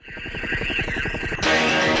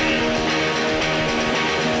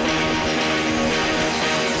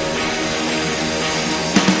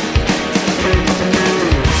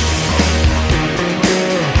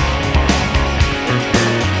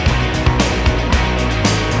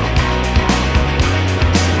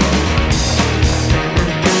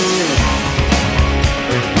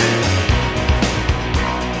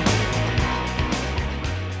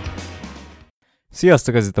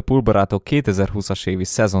Sziasztok, ez itt a Poolbarátok 2020-as évi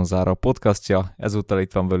Szezonzáró podcastja. Ezúttal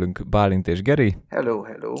itt van velünk Bálint és Geri. Hello,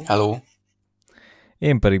 hello. Hello.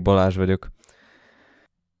 Én pedig Balázs vagyok.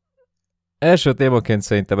 Első témaként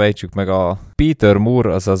szerintem ejtsük meg a Peter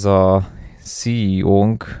Moore, azaz a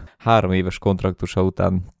CEO-nk 3 éves kontraktusa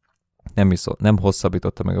után nem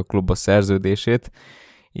hosszabbította meg a klubba szerződését,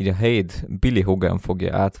 így a helyét Billy Hogan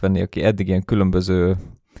fogja átvenni, aki eddig ilyen különböző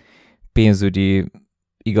pénzügyi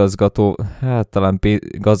igazgató, talán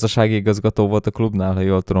gazdasági igazgató volt a klubnál, ha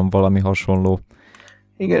jól tudom, valami hasonló.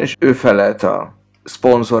 Igen, és ő felelt a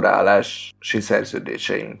szponzorálási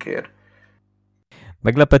szerződéseinkért.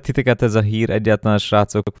 Meglepett titeket ez a hír egyáltalán,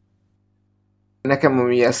 srácok? Nekem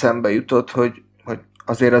ami eszembe jutott, hogy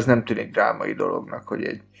azért az nem tűnik drámai dolognak,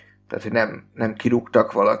 hogy hogy nem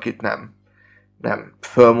kirúgtak valakit, nem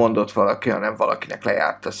fölmondott valaki, hanem valakinek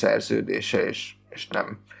lejárt a szerződése, és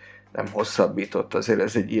nem hosszabbított. Azért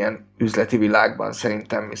ez egy ilyen üzleti világban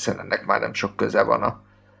szerintem, hiszen ennek már nem sok köze van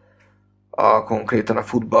konkrétan a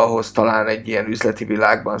futballhoz, talán egy ilyen üzleti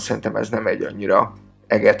világban szerintem ez nem egy annyira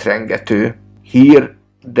egetrengető hír,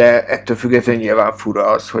 de ettől függetlenül nyilván fura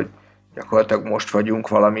az, hogy gyakorlatilag most vagyunk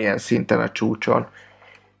valamilyen szinten a csúcson,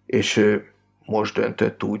 és ő most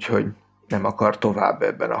döntött úgy, hogy nem akar tovább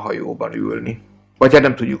ebben a hajóban ülni. Vagy hát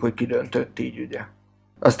nem tudjuk, hogy ki döntött így, ugye.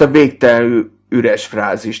 Azt a végtelenül üres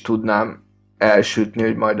frázist tudnám elsütni,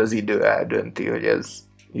 hogy majd az idő eldönti, hogy ez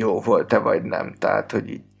jó volt-e vagy nem. Tehát, hogy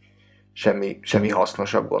így semmi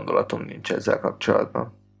hasznosabb gondolatom nincs ezzel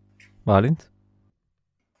kapcsolatban. Bálint?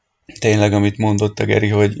 Tényleg, amit mondott a Geri,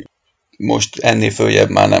 hogy most ennél följebb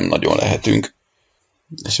már nem nagyon lehetünk,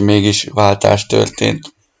 és mégis váltás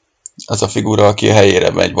történt. Az a figura, aki a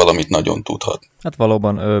helyére megy, valamit nagyon tudhat. Hát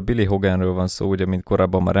valóban Billy Hoganről van szó, ugye, mint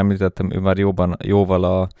korábban már említettem, ő már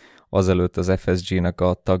jóval azelőtt az FSG-nek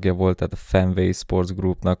a tagja volt, tehát a Fenway Sports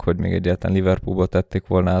Groupnak, hogy még egyáltalán Liverpoolba tették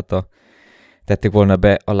volna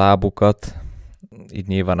be a lábukat, így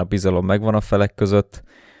nyilván a bizalom megvan a felek között,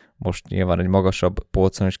 most nyilván egy magasabb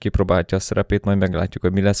polcon is kipróbálhatja a szerepét, majd meglátjuk,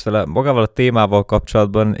 hogy mi lesz vele. Magával a témával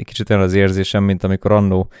kapcsolatban egy kicsit olyan az érzésem, mint amikor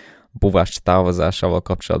annó Buvás távozásával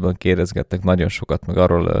kapcsolatban kérdezgettek nagyon sokat, meg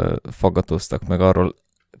arról faggatóztak, meg arról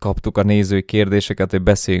kaptuk a nézői kérdéseket, hogy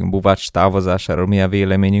beszéljünk Buvács távozásáról, milyen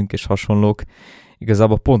véleményünk és hasonlók.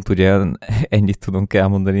 Igazából pont ugye ennyit tudunk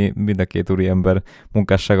elmondani mind a két úriember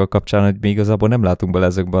munkássága kapcsán, hogy mi igazából nem látunk bele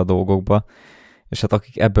ezekbe a dolgokba, és hát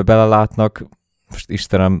akik ebbe belelátnak, most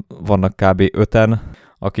Istenem, vannak kb. 5-en,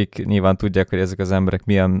 akik nyilván tudják, hogy ezek az emberek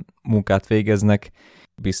milyen munkát végeznek.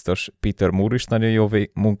 Biztos Peter Moore is nagyon jó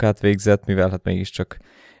munkát végzett, mivel hát mégiscsak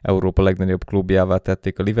Európa legnagyobb klubjává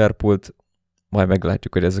tették a Liverpoolt. Majd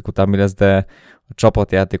meglátjuk, hogy ezek után mi lesz, de a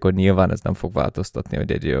csapatjátékon nyilván ez nem fog változtatni,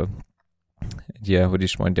 hogy egy hogy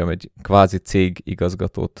is mondjam, egy kvázi cég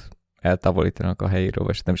igazgatót eltávolítanak a helyéről,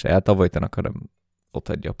 vagy nem is eltávolítanak, hanem ott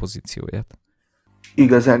adja a pozícióját.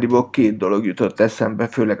 Igazándiból 2 dolog jutott eszembe,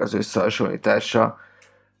 főleg az összehasonlítása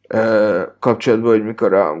kapcsolatban, hogy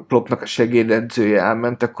mikor a Kloppnak a segédedzője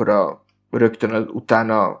elment, akkor rögtön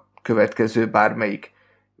utána következő bármelyik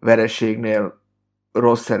vereségnél,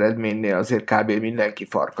 rossz eredménynél azért kb. Mindenki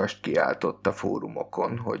farkast kiáltott a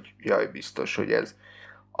fórumokon, hogy jaj, biztos, hogy ez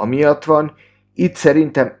amiatt van. Itt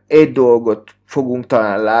szerintem egy dolgot fogunk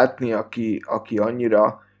talán látni, aki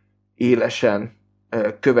annyira élesen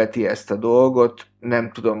követi ezt a dolgot.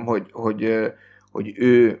 Nem tudom, hogy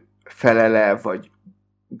ő felele,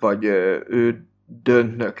 vagy ő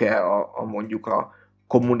döntnök-e mondjuk a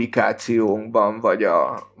kommunikációnkban,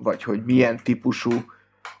 vagy hogy milyen típusú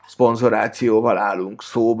szponzorációval állunk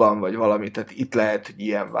szóban, vagy valami, tehát itt lehet, hogy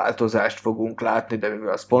ilyen változást fogunk látni, de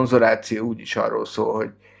mivel a szponzoráció úgyis arról szól, hogy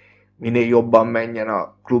minél jobban menjen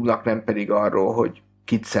a klubnak, nem pedig arról, hogy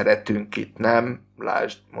kit szeretünk, kit nem,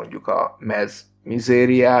 lásd mondjuk a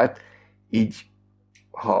mizériát, így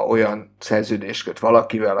ha olyan szerződést köt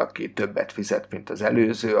valakivel, aki többet fizet, mint az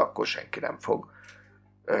előző, akkor senki nem fog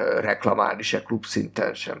reklamálni se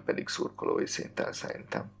klubszinten, sem pedig szurkolói szinten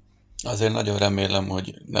szerintem. Azért nagyon remélem,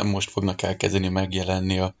 hogy nem most fognak elkezdeni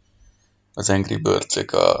megjelenni az Angry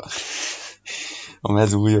Birds-ök a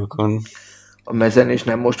mezújokon. A mezen is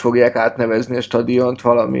nem most fogják átnevezni a stadiont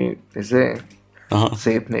valami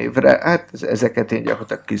szép névre. Hát ezeket én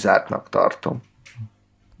gyakorlatilag kizártnak tartom.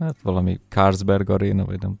 Hát valami Carlsberg Arena,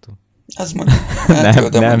 vagy nem tudom. Ez mondjuk,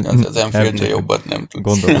 az Enfieldnél jobbat nem tudsz.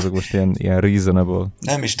 Gondolkozok most ilyen reasonable.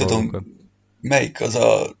 Nem is tudom, melyik az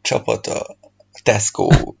a csapat, a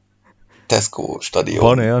Tesco stadion.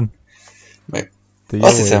 Van olyan?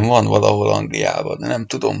 Azt hiszem van valahol Angliában, de nem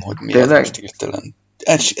tudom, hogy mi az most hirtelen.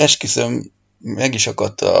 Esküszöm, meg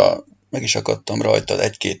is akadtam rajtad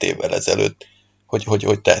 1-2 évvel ezelőtt,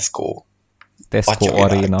 hogy Tesco. Tesco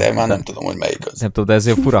Arena. De már nem tudom, hogy melyik az. Nem tudom, de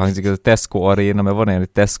ezért fura hangzik, ez a Tesco Arena, mert van olyan, hogy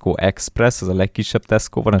Tesco Express, az a legkisebb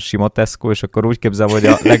Tesco, van a sima Tesco, és akkor úgy képzelem, hogy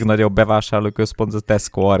a legnagyobb bevásárlóközpont az a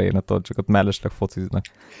Tesco Arena, tudod, csak ott mellesleg fociznak.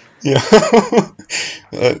 Ja.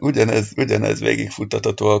 ugyanez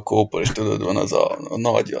végigfuttatott a Coop-on, és tudod, van az a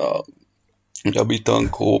nagy, a Biton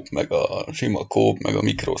Coop, meg a sima Coop, meg a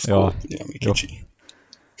mikroszkóp, ami kicsi.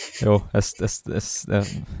 Jó, ezt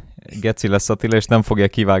geci lesz Attila, és nem fogja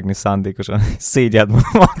kivágni szándékosan. Szégyeld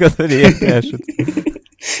magad, hogy érkeesed.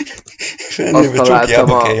 Azt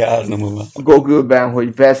találtam a Google-ben,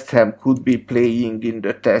 hogy West Ham could be playing in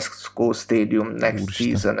the Tesco Stadium next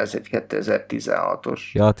season, ez egy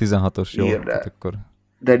 2016-os. Ja, 16-os, jó. Akkor...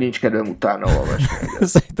 De nincs kedvem utána olvasni.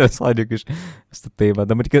 Szerintem ezt hagyjuk is, ezt a témát.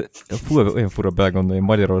 De mondjuk olyan fura belegondolni, hogy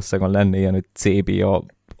Magyarországon lenne ilyen, hogy CBA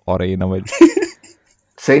Arena, vagy...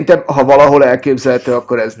 Szerintem, ha valahol elképzelhető,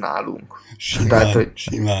 akkor ez nálunk. Simán, tehát, hogy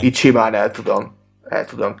simán. Itt simán el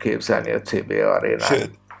tudom képzelni a CBA arénát.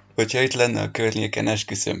 Sőt, hogyha itt lenne a környéken,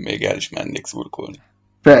 esküszöm, még el is mennék szurkolni.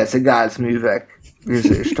 Persze, gázművek,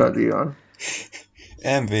 stadion.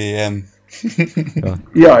 MVM.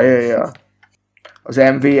 Ja. Az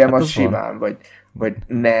MVM hát az simán, vagy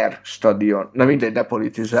NER stadion. Na mindegy, ne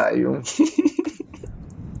politizáljunk.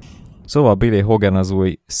 Szóval Billy Hogan az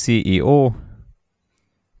új CEO.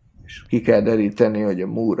 És ki kell deríteni, hogy a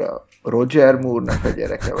Moore a Roger Moore-nak a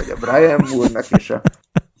gyereke, vagy a Brian Moore-nak, és a...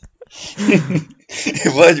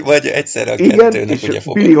 vagy egyszerre a igen, kettőnek, ugye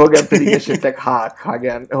fogod. Billy Hogan pedig esetleg Hulk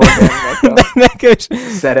Hogannek a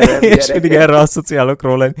szerelem gyereke. És mindig erre asszociálok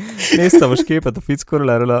róla. Néztem most képet a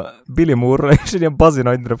fickóról, erről a Billy Moore-ról, és egy ilyen bazi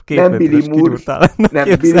nagy darab kétméteres kigyúrtál.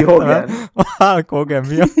 Nem Billy Hogan. A Hulk Hogan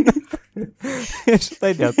miatt. És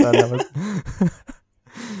egyáltalán nem az.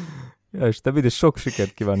 Ja, és te mindig sok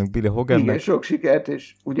sikert kívánunk Billy Hogannek. Igen, sok sikert,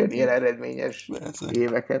 és ugyanilyen eredményes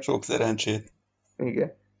éveket. Sok szerencsét.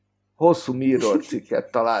 Igen. Hosszú Mirror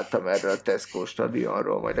cikket találtam erről a Tesco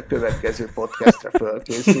stadionról, majd a következő podcastra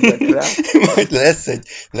fölkészülök rá. Majd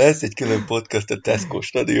lesz egy külön podcast a Tesco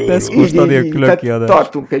stadionról. Tesco stadion külön kiadás.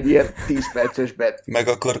 Tartunk egy ilyen 10 perces bet. Meg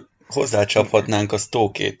akkor hozzácsaphatnánk a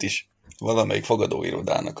Stoke-ét is. Valamelyik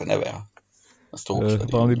fogadóirodának a neve.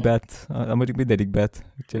 Valami bet. Mondjuk mindegyik bet.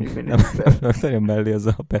 Nagyon mellé ez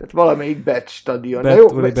a bet. Tehát valamelyik bet stadion. Bet, jó,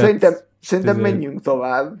 szerintem menjünk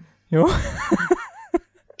tovább. Jó.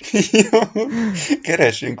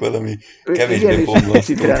 Keressünk valami kevésbé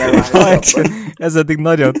bomlasztó. Ez eddig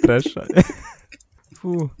nagyon trash.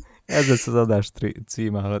 Fú, ez lesz az adás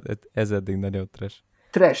címe, ez eddig nagyon trash.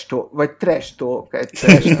 Trash talk, vagy trash talk.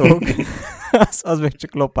 Trash talk. az még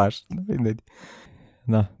csak lopás. Mindegy.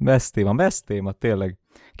 Na, best téma, tényleg.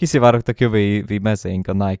 Kiszivárogtak jövő évi mezeink,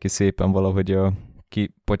 a Nike szépen valahogy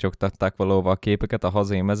kipotyogtatták valahova a képeket a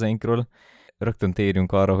hazai mezeinkről. Rögtön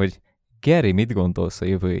térjünk arra, hogy Geri, mit gondolsz a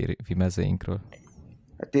jövő évi mezeinkről?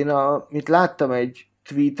 Hát én mit láttam egy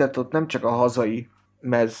tweetet, ott nem csak a hazai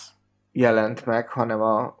mez jelent meg,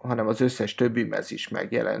 hanem az összes többi mez is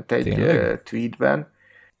megjelent egy tweetben.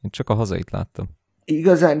 Én csak a hazait láttam.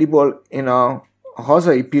 Igazániból én a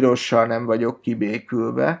hazai pirossal nem vagyok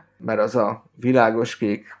kibékülve, mert az a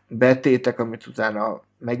világoskék betétek, amit utána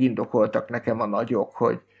megindokoltak nekem a nagyok,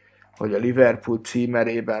 hogy a Liverpool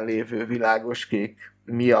címerében lévő világoskék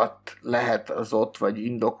miatt lehet az ott, vagy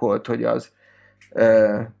indokolt, hogy az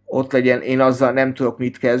ott legyen. Én azzal nem tudok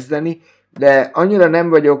mit kezdeni, de annyira nem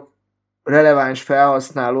vagyok releváns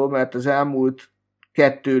felhasználó, mert az elmúlt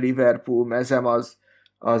 2 Liverpool mezem az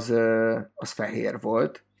fehér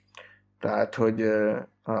volt. Tehát, hogy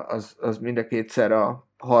az mind a kétszer a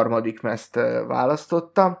harmadik mezt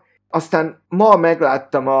választottam. Aztán ma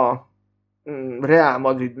megláttam a Real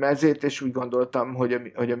Madrid mezét, és úgy gondoltam,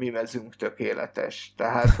 hogy a mi mezünk tökéletes.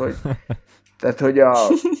 Tehát, hogy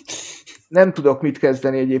nem tudok mit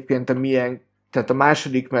kezdeni egyébként tehát a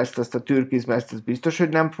második mezt, azt a türkiz mezt, az biztos, hogy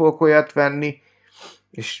nem fogok olyat venni,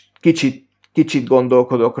 és kicsit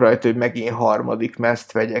gondolkodok rajta, hogy megint harmadik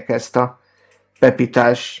mezt vegyek, ezt a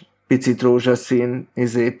pepitás, picit rózsaszín,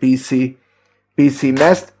 PC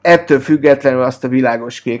mezt. Ettől függetlenül azt a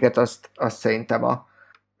világos kéket, azt szerintem a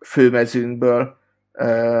főmezünkből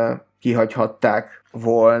kihagyhatták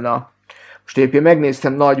volna. Most éppen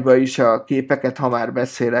megnéztem nagyba is a képeket, ha már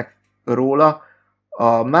beszélek róla.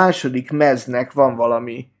 A második meznek van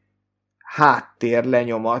valami háttér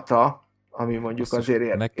lenyomata, ami mondjuk azt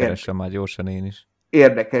azért megkeresem már gyorsan én is.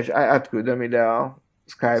 Érdekes, átküldöm ide a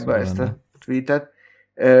Skype-ba ezt a tweetet,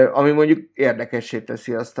 ami mondjuk érdekessé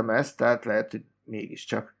teszi azt a mezt, tehát lehet, hogy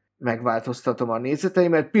mégiscsak megváltoztatom a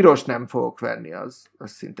nézeteimet. Piros nem fogok venni, az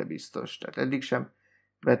szinte biztos. Tehát eddig sem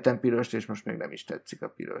vettem pirost, és most még nem is tetszik a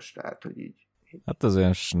piros, tehát hogy így. Hát az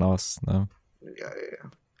olyan snasz, nem?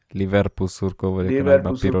 Liverpool szurkó vagyok,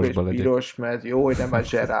 Liverpool pirosba legyek. piros, mert jó, hogy nem a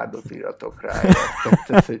Gerardot íratok rá.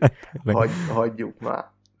 Tehát, hogy hagyjuk már.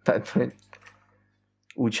 Tehát, hogy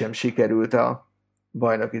úgysem sikerült a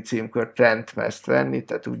bajnoki címkör Trent-mezt venni,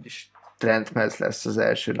 tehát úgyis Trent-mez lesz az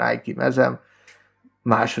első Nike mezem,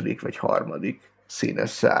 második vagy harmadik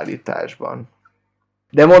színösszeállításban.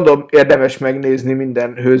 De mondom, érdemes megnézni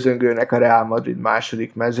minden hőzöngőnek a Real Madrid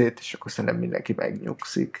második mezét, és akkor szerintem mindenki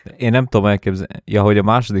megnyugszik. Én nem tudom elképzelni, hogy a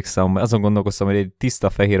második számom, azon gondolkoztam, hogy egy tiszta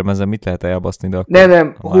fehér mezen mit lehet elbaszni, de akkor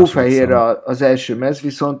Nem, hófehér az első mez,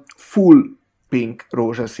 viszont full pink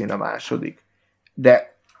rózsaszín a második.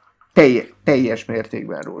 De teljes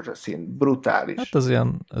mértékben rózsaszín, brutális. Hát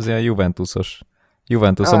az ilyen Juventusos.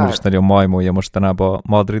 Juventusom is nagyon majmolja mostanában a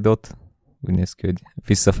Madridot. Úgy néz ki, hogy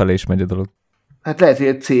visszafelé is megy a dolog. Hát lehet, hogy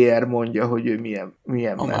a CR mondja, hogy ő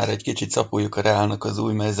milyen ha mez. már egy kicsit szapuljuk a Reálnak az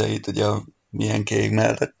új mezeit, ugye a milyen kék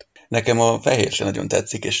mellett. Nekem a fehér se nagyon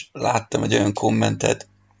tetszik, és láttam egy olyan kommentet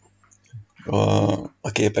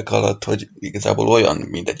a képek alatt, hogy igazából olyan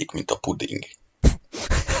mindegyik, mint a puding.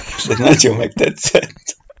 És ez nagyon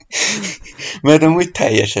megtetszett. Mert amúgy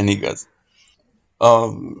teljesen igaz.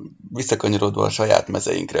 Visszakanyarodva a saját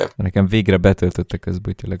mezeinkre. Nekem végre betöltötte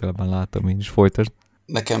közben, úgyhogy legalább már látom, én is folytasd.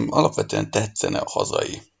 Nekem alapvetően tetszene a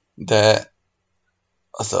hazai, de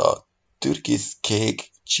az a türkisz kék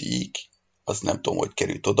csík, az nem tudom, hogy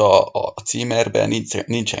került oda a címerben,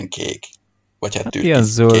 nincsen kék. Vagy hát türkisz ilyen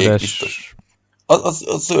zöldes. kék biztos.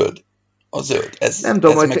 A zöld. A zöld. Nem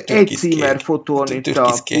tudom, hogy egy címer fotón itt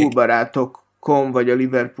a poolbarátok.com vagy a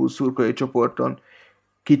Liverpool szurkolói csoporton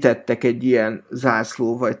kitettek egy ilyen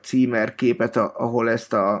zászló vagy címer képet, ahol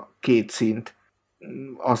ezt a két színt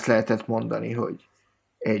azt lehetett mondani, hogy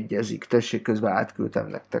egyezik. Tessék, közben átküldtem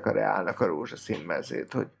nektek a Reálnak a rózsaszín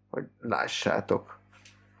mezét, hogy lássátok.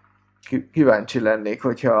 Kíváncsi lennék,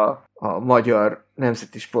 hogyha a magyar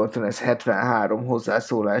nemzeti sporton ez 73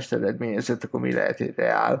 hozzászólást eredményezett, akkor mi lehet egy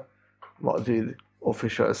Real Madrid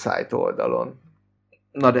official site oldalon.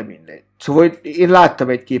 Na de mindegy. Szóval én láttam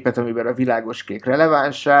egy képet, amiben a világos kék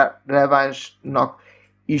relevánsnak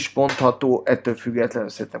is mondható, ettől függetlenül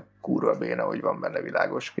szerintem kurva béna, hogy van benne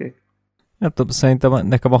világos kék. Nem tudom, szerintem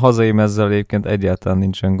nekem a hazai mezzel egyébként egyáltalán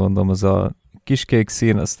nincsen gondom. Az a kiskék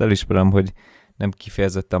szín, azt elismerem, hogy nem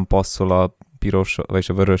kifejezetten passzol a piros, vagy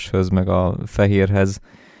a vöröshöz, meg a fehérhez.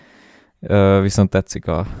 Viszont tetszik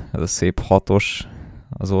ez a szép hatos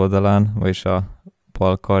az oldalán, vagyis a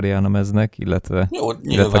bal karján a meznek, illetve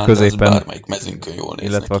a középen, bármelyik mezünkön jól néz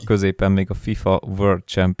illetve neki. a középen még a FIFA World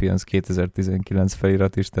Champions 2019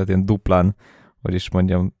 felirat is, tehát ilyen duplán, hogy is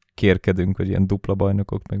mondjam, kérkedünk, hogy ilyen dupla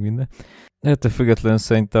bajnokok, meg minden. Ettől függetlenül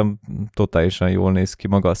szerintem totálisan jól néz ki.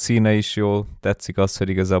 Maga a színe is jól, tetszik az, hogy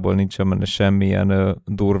igazából nincsen benne semmilyen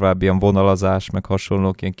durvább ilyen vonalazás, meg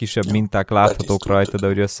hasonlók, ilyen kisebb minták láthatók rajta, de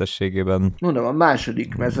hogy összességében... Mondom, a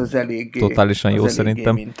második mez az eléggé totálisan jó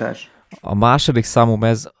szerintem. Mintás. A második számú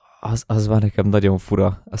mez, az már nekem nagyon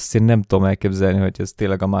fura. Azt én nem tudom elképzelni, hogy ez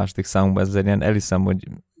tényleg a második számú mez, én elhiszem, hogy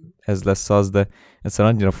ez lesz az, de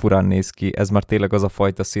egyszerűen annyira furán néz ki. Ez már tényleg az a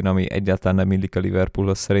fajta szín, ami egyáltalán nem illik a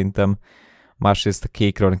Liverpoolhoz szerintem. Másrészt a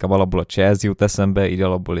kékről nekem alapból a Chelsea jut eszembe, így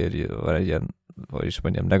alapból egy ilyen, hogy is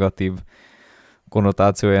mondjam, negatív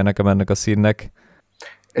konnotációja nekem ennek a színnek.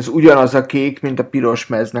 Ez ugyanaz a kék, mint a piros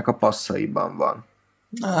meznek a passzaiban van.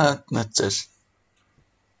 Hát, necces.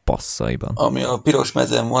 Passzaiban. Ami a piros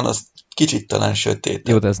mezen van, az kicsit talán sötét.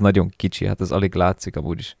 Jó, de ez nagyon kicsi, hát ez alig látszik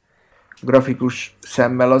amúgy is. Grafikus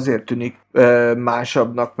szemmel azért tűnik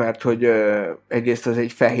másabbnak, mert hogy egyrészt az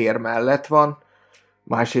egy fehér mellett van,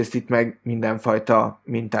 másrészt itt meg mindenfajta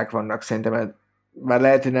minták vannak. Szerintem már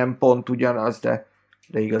lehet, hogy nem pont ugyanaz, de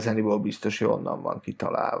igazániból biztos, hogy onnan van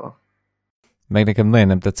kitalálva. Meg nekem nagyon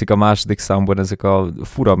nem tetszik a második számban ezek a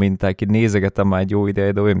fura minták, így nézegetem már egy jó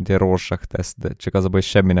ideje, de olyan, mint egy Rorschach teszt, de csak az a baj, hogy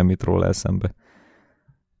semmi nem jut róla eszembe.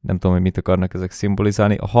 Nem tudom, hogy mit akarnak ezek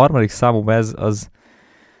szimbolizálni. A harmadik számú mez,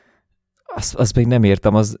 azt még nem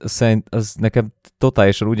értem, az nekem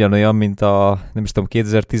totálisan ugyanolyan, mint nem is tudom,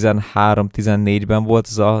 2013-14-ben volt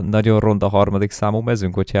az a nagyon ronda harmadik számú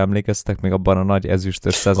mezünk, hogyha emlékeztek még abban a nagy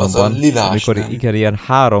ezüstös szezonban. Az a lilás, amikor nem? igen, ilyen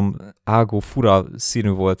 3 ágó fura színű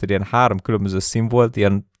volt, ilyen 3 különböző szín volt,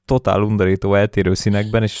 ilyen totál undorító eltérő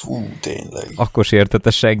színekben, és fú, tényleg. akkor se értette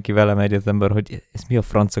senki velem egyetemben, hogy ez mi a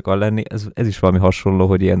franc akar lenni, ez is valami hasonló,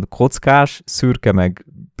 hogy ilyen kockás, szürke, meg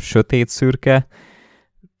sötét szürke,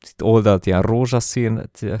 itt oldalt ilyen rózsaszín,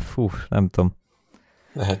 fú, nem tudom.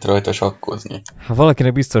 Lehet rajta sakkozni. Ha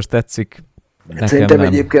valakinek biztos tetszik, nekem szerintem nem.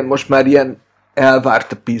 Egyébként most már ilyen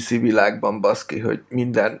elvárt a PC világban, baszki, hogy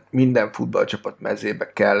minden futballcsapat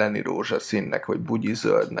mezébe kell lenni rózsaszínnek, vagy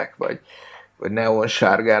bugyizöldnek, vagy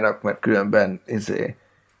neonsárgának, mert különben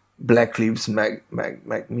Black Lives meg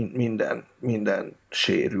minden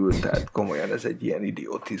sérül, tehát komolyan ez egy ilyen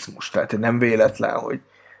idiotizmus. Tehát nem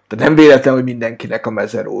véletlen, hogy mindenkinek a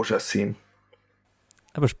meze rózsaszín.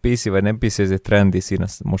 Most PC vagy nem PC, ez egy trendy szín,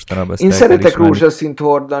 azt mostanában ezt Én szeretek rózsaszínt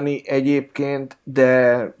hordani egyébként, de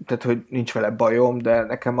tehát, hogy nincs vele bajom, de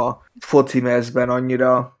nekem a foci mezben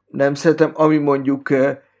annyira nem szeretem. Ami mondjuk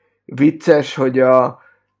vicces, hogy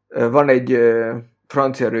van egy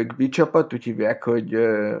francia rögbi csapat, úgy hívják, hogy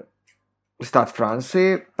Stade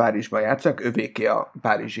Francais, Párizsban játszanak, övéké a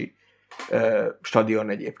párizsi stadion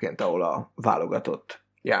egyébként, ahol a válogatott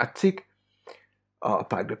játszik, a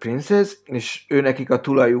Parc des Princes, és nekik a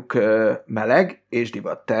tulajuk meleg és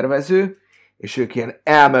divat tervező, és ők ilyen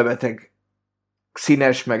elmebeteg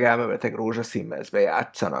színes, meg elmebeteg rózsaszínmezbe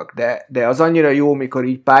játszanak, de az annyira jó, mikor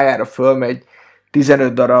így pályára fölmegy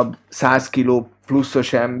 15 darab 100 kiló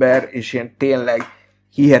pluszos ember, és ilyen tényleg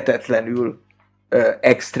hihetetlenül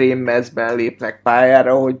extrém mezben lépnek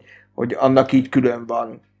pályára, hogy annak így külön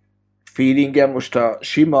van feelingem. Most a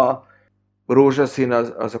sima rózsaszín,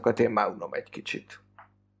 azokat én már unom egy kicsit.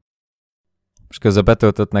 És közben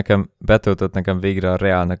betöltött nekem végre a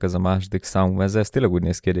Realnek ez a második számú meze. Ez tényleg úgy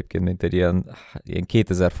néz ki egyébként, mint egy ilyen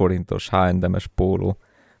 2000 forintos H&M-es póló,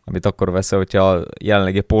 amit akkor veszel, hogyha a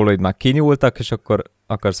jelenlegi pólóid már kinyúltak, és akkor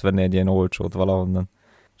akarsz venni egy ilyen olcsót valahonnan,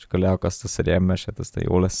 és akkor leakasztasz egy MS-et, aztán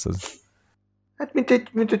jó lesz az. Hát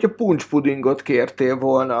mint hogyha puncspudingot kértél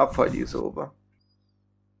volna a fagyizóba.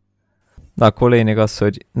 Na akkor lényeg az,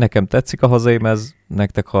 hogy nekem tetszik a hazai mez,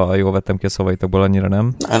 nektek, ha jól vettem ki a szavaitokból, annyira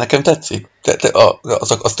nem. Nekem tetszik.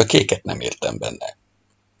 Azt a kéket nem értem benne.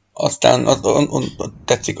 Aztán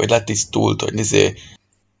tetszik, hogy letisztult, hogy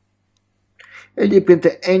Egyébként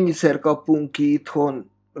ennyiszer kapunk ki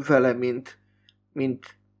itthon vele,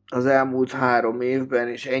 mint az elmúlt 3 évben,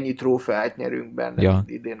 és ennyi trófeát nyerünk benne, mint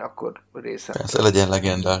idén, akkor részem. Persze legyen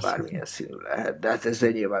legendás. Bármilyen színű lehet, de hát ezzel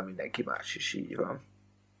nyilván mindenki más is így van.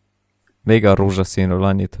 Még a rózsaszínről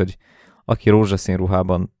annyit, hogy aki rózsaszín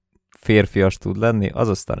ruhában férfias tud lenni, az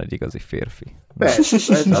aztán egy igazi férfi.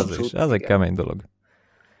 Persze, ez abszolút. Ez egy kemény dolog.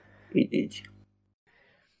 Így.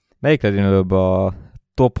 Melyik legyen előbb, a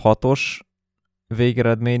top 6-os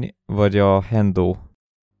végeredmény, vagy a Hendo?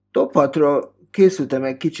 Top 6-ról készültem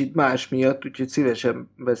egy kicsit más miatt, úgyhogy szívesen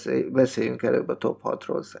beszéljünk előbb a top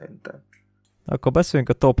 6-ról szerintem. Akkor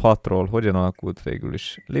beszéljünk a top 6-ról, hogyan alakult végül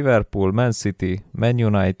is. Liverpool, Man City, Man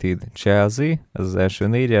United, Chelsea, ez az első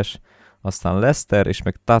 4-es, aztán Leicester, és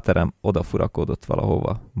meg Tottenham odafurakodott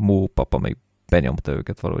valahova. Mó papa még benyomta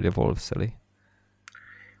őket valahogy a Wolves elé.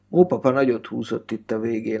 Mó papa nagyot húzott itt a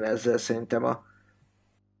végén ezzel, szerintem a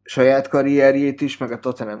saját karrierjét is, meg a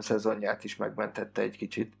Tottenham szezonját is megmentette egy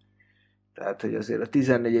kicsit. Tehát, hogy azért a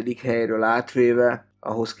 14. helyről átvéve,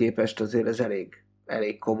 ahhoz képest azért ez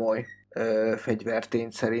elég komoly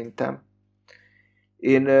fegyvertény szerintem.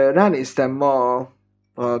 Én ránéztem ma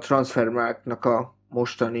a Transfermarktnak a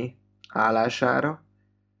mostani állására.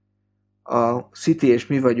 A City és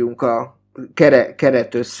mi vagyunk a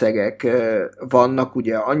keretösszegek vannak,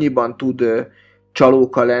 ugye annyiban tud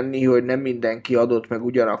csalóka lenni, hogy nem mindenki adott meg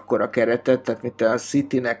ugyanakkor a keretet, tehát mint a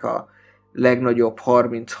Citynek a legnagyobb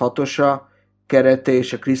 36-osa kerete,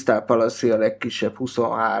 és a Crystal Palace a legkisebb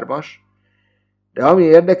 23-as. De ami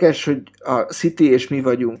érdekes, hogy a City és mi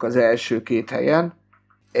vagyunk az első 2 helyen,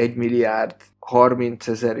 1 milliárd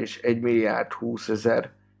 30 000 és 1 milliárd 20 000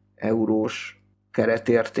 eurós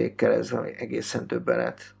keretértékkel, ez valami egészen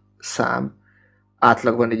döbbenet szám.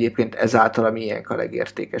 Átlagban egyébként ezáltal a miénk a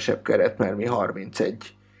legértékesebb keret, mert mi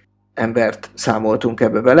 31 embert számoltunk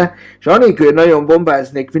ebbe bele. És anélkül, hogy nagyon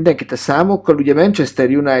bombáznék mindenkit a számokkal, ugye Manchester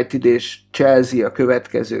United és Chelsea a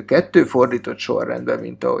következő 2 fordított sorrendben,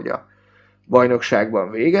 mint ahogy a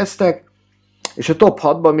bajnokságban végeztek, és a top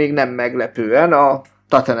 6-ban még nem meglepően a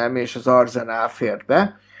Tottenham és az Arsenal fért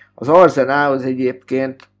be. Az Arsenalhoz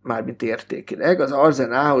egyébként, mármint értékileg, az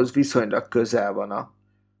Arsenalhoz viszonylag közel van a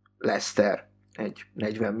Leicester, egy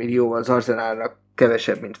 40 millióval, az Arsenalnak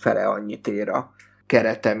kevesebb, mint fele annyit ér a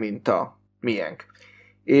kerete, mint a miénk.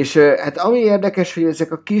 És hát ami érdekes, hogy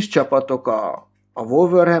ezek a kis csapatok, a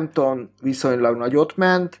Wolverhampton viszonylag nagyot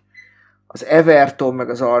ment, az Everton meg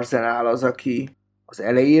az Arsenal az, aki az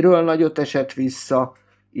elejéről nagyot esett vissza,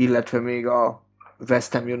 illetve még a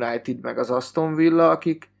West Ham United meg az Aston Villa,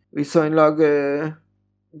 akik viszonylag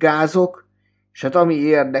gázok. És hát ami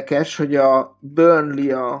érdekes, hogy a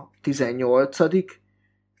Burnley a 18.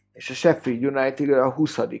 és a Sheffield United a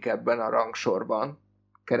 20. ebben a rangsorban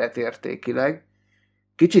keretértékileg.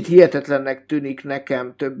 Kicsit hihetetlennek tűnik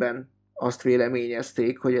nekem, többen azt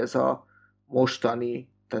véleményezték, hogy ez a mostani,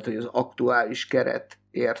 tehát hogy az aktuális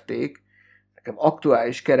keretérték, nekem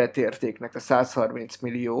aktuális keretértéknek a 130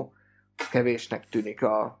 millió kevésnek tűnik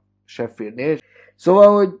a Sheffieldnél.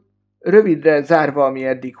 Szóval, hogy rövidre zárva, ami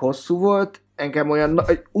eddig hosszú volt, engem olyan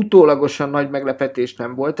utólagosan nagy meglepetés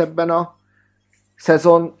nem volt ebben a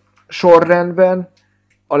szezon sorrendben.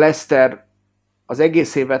 A Leicester az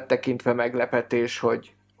egész évet tekintve meglepetés,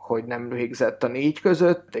 hogy nem végzett a 4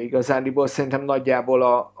 között, de igazándiból szerintem nagyjából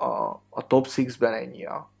a top 6-ben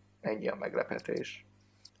ennyi a meglepetés.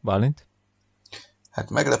 Bálint? Hát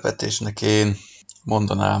meglepetésnek én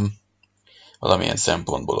mondanám valamilyen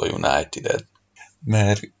szempontból a United-et,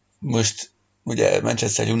 mert most ugye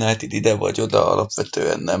Manchester United ide vagy oda,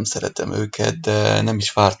 alapvetően nem szeretem őket, de nem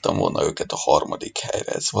is vártam volna őket a 3.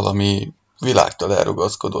 helyre. Ez valami világtól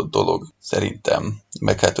elrugaszkodott dolog, szerintem.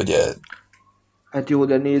 Meg hát ugye... Hát jó,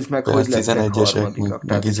 de nézd meg, hogy lettek 11-esek,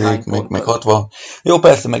 meg izék, meg 60... Jó,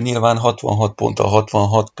 persze, meg nyilván 66 pont, a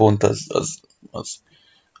 66 pont az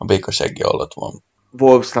a békasegge alatt van.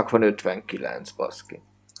 Wolvesnak van 59, baszki.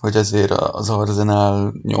 Hogy azért az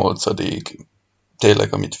Arsenal 8.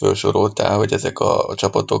 Tényleg, amit felsoroltál, hogy ezek a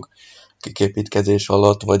csapatok kiképítkezés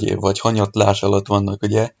alatt, vagy hanyatlás alatt vannak,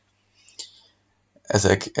 ugye,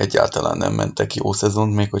 ezek egyáltalán nem mentek jó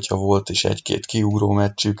szezont, még hogyha volt is 1-2 kiugró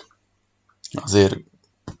meccsük, azért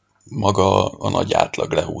maga a nagy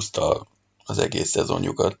átlag lehúzta az egész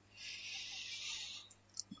szezonjukat.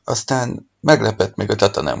 Aztán meglepett még a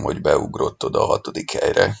Tottenham, hogy beugrott oda a 6.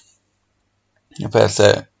 helyre.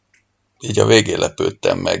 Persze, így a végén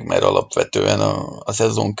lepődtem meg, mert alapvetően a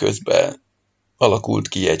szezon közben alakult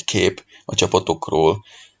ki egy kép a csapatokról,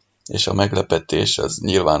 és a meglepetés az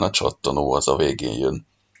nyilván a csattanó, az a végén jön.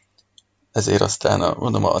 Ezért aztán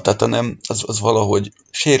mondom, a Tottenham az valahogy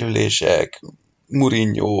sérülések,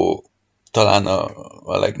 Mourinho talán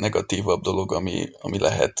a legnegatívabb dolog, ami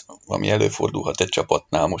lehet, ami előfordulhat egy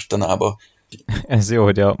csapatnál mostanában. Ez jó,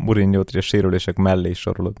 hogy a Mourinho-t a sérülések mellé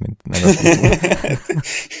sorolod, mint negatív.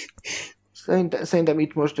 Szerintem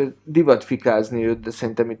itt most divatfikázni őt, de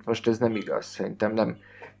szerintem itt most ez nem igaz. Szerintem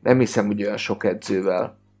nem hiszem, hogy olyan sok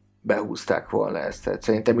edzővel behúzták volna ezt. Tehát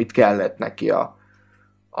szerintem itt kellett neki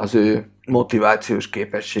az ő motivációs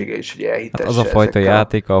képessége is, hogy elhitesse. Hát az a fajta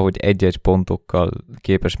játéka, hogy egy-egy pontokkal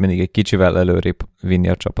képes mindig egy kicsivel előrébb vinni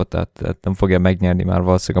a csapatát. Tehát nem fogja megnyerni már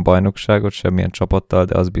valószínűleg a bajnokságot semmilyen csapattal,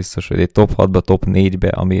 de az biztos, hogy egy top 6-ba, top 4-be,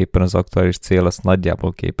 ami éppen az aktuális cél, azt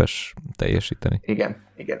nagyjából képes teljesíteni.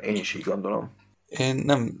 Igen, én is így gondolom. Én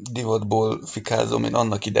nem divatból fikázom, én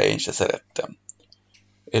annak idején se szerettem.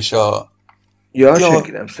 És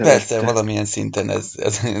senki nem szerette. Persze, valamilyen szinten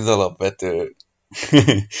ez alapvető.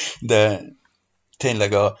 De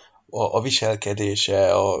tényleg a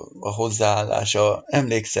viselkedése, a hozzáállása,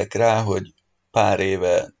 emlékszek rá, hogy pár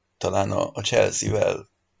éve talán a Chelsea-vel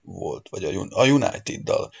volt, vagy a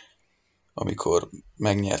United-dal, amikor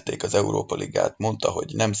megnyerték az Európa Ligát, mondta,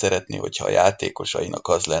 hogy nem szeretné, hogyha a játékosainak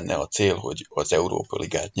az lenne a cél, hogy az Európa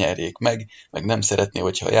Ligát nyerjék meg nem szeretné,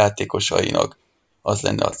 hogyha a játékosainak az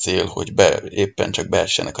lenne a cél, hogy éppen csak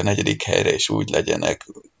beessenek a 4. helyre, és úgy legyenek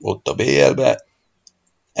ott a BL-be.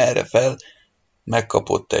 Erre fel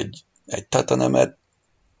megkapott egy Tottenhamet,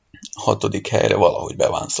 6. helyre valahogy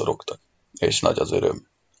bevánszorogtak, és nagy az öröm.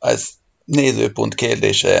 Ez nézőpont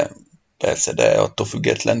kérdése, persze, de attól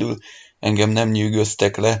függetlenül engem nem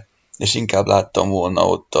nyűgöztek le, és inkább láttam volna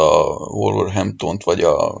ott a Wolverhamptont, vagy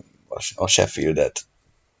a Sheffieldet.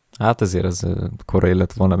 Hát ezért ez korai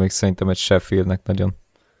lett volna még szerintem egy Sheffieldnek nagyon.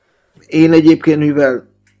 Én egyébként, mivel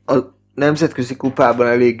a nemzetközi kupában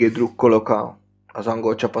eléggé drukkolok az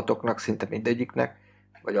angol csapatoknak, szinte mindegyiknek,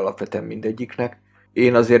 vagy alapvetően mindegyiknek,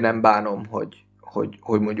 én azért nem bánom,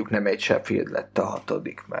 hogy mondjuk nem egy Sheffield lett a 6.,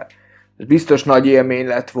 mert ez biztos nagy élmény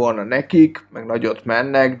lett volna nekik, meg nagyot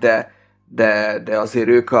mennek, de azért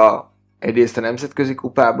ők egyrészt a nemzetközi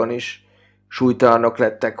kupában is súlytalanok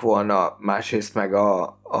lettek volna, másrészt meg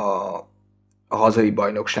a hazai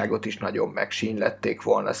bajnokságot is nagyon megsínlették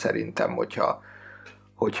volna szerintem,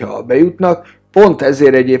 hogyha bejutnak. Pont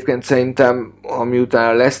ezért egyébként szerintem, miután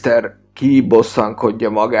a Leicester kibosszankodja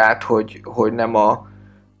magát, hogy nem a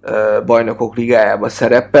bajnokok ligájába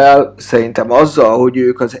szerepel, szerintem azzal, hogy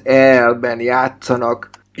ők az EL-ben játszanak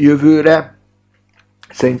jövőre,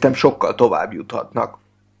 szerintem sokkal tovább juthatnak,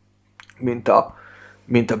 mint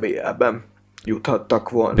a BL-ben juthattak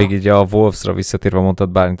volna. Még így a Wolvesra visszatérve mondtad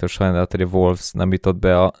Bálintos sajnálat, hogy a Wolves nem jutott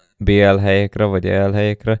be a BL helyekre, vagy EL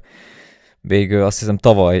helyekre. Még azt hiszem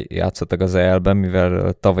tavaly játszottak az EL-ben,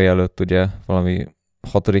 mivel tavaly előtt ugye valami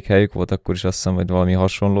 6. helyük volt, akkor is azt hiszem, hogy valami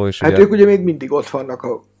hasonló. És hát ugye, ők ugye még mindig ott vannak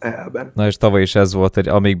a EL-ben. Na és tavaly is ez volt, hogy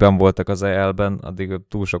amíg benn voltak az EL-ben, addig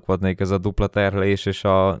túl sok volt nekik ez a dupla terhelés, és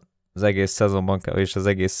a az egész szezonban, és az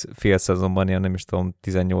egész fél szezonban ilyen nem is tudom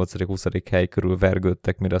 18.-20. hely körül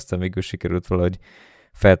vergődtek, mire aztán végül sikerült valahogy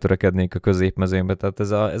feltörekednék a középmezőnybe. Tehát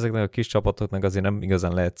ezeknek a kis csapatoknak azért nem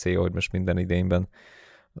igazán lehet célja, hogy most minden idényben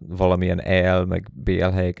valamilyen EL meg BL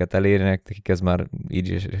helyeket elérjenek, nekik ez már így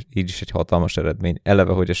is egy hatalmas eredmény.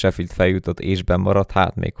 Eleve, hogy a Sheffield feljutott és benn maradt,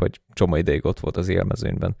 hát még, hogy csomó ideig ott volt az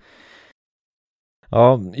élmezőnyben.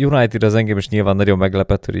 A United az engem is nyilván nagyon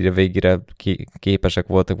meglepett, hogy így a végére képesek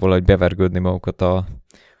voltak valahogy bevergődni magukat a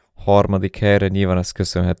harmadik helyre. Nyilván ez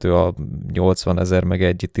köszönhető a 80 000 meg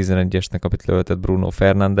egy 11-esnek, amit löltett Bruno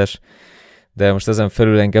Fernandes. De most ezen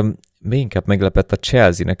felül engem még inkább meglepett a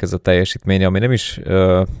Chelsea-nek ez a teljesítménye, ami nem is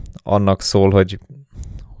annak szól,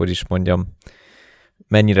 hogy is mondjam,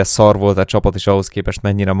 mennyire szar volt a csapat, és ahhoz képest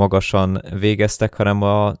mennyire magasan végeztek, hanem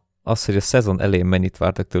az, hogy a szezon elején mennyit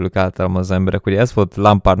vártak tőlük általában az emberek. Ugye ez volt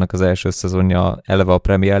Lampardnak az első szezonja eleve a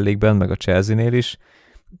Premier League-ben, meg a Chelsea-nél is.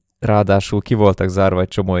 Ráadásul ki voltak zárva egy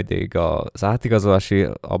csomó ideig az átigazolási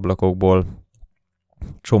ablakokból,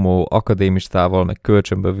 csomó akadémistával, meg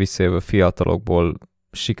kölcsönből visszajövő fiatalokból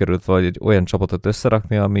sikerült valahogy egy olyan csapatot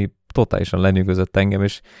összerakni, ami totálisan lenyűgözött engem,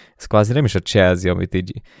 és ez kvázi nem is a Chelsea, amit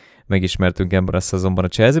így megismertünk ebben a szezonban. A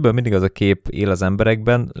Chelsea-ből mindig az a kép él az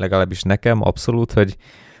emberekben, legalábbis nekem abszolút, hogy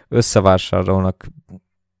összevásárolnak,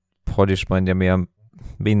 hogy is mondjam, ilyen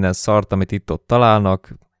minden szart, amit itt-ott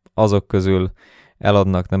találnak, azok közül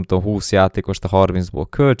eladnak, nem tudom, 20 játékost a 30-ból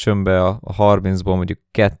kölcsönbe, a 30-ból mondjuk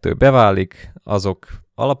 2 beválik, azok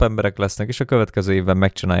alapemberek lesznek, és a következő évben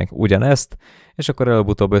megcsinálják ugyanezt, és akkor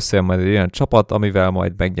előbb-utóbb összejön majd egy olyan csapat, amivel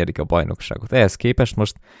majd megnyerik a bajnokságot. Ehhez képest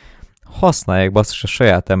most használják basszus a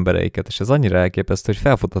saját embereiket, és ez annyira elképesztő, hogy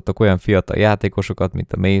felfutottak olyan fiatal játékosokat,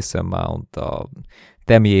 mint a Mason Mount, a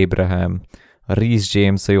Tammy Abraham, a Reece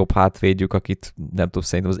James, a jobb hátvédjük, akit nem tudom,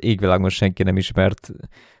 szerintem az égvilágon senki nem ismert,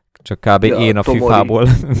 csak kb. Ja, én a Tomori. FIFA-ból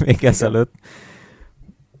még ezelőtt.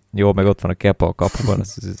 Jó, meg ott van a Kepa a kapuban,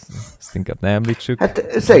 ezt inkább ne említsük. Hát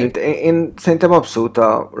én szerintem abszolút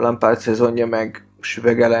a Lampard szezonja meg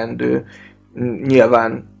süvegelendő.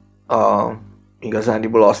 Nyilván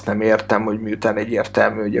igazániból azt nem értem, hogy miután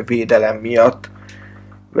egyértelmű, hogy a védelem miatt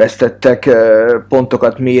vesztettek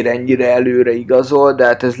pontokat, miért ennyire előre igazol, de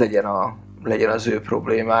hát ez legyen az ő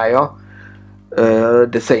problémája.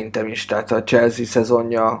 De szerintem is, tehát a Chelsea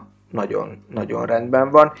szezonja nagyon, nagyon rendben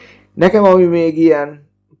van. Nekem ami még ilyen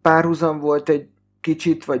párhuzam volt egy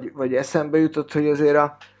kicsit, vagy eszembe jutott, hogy azért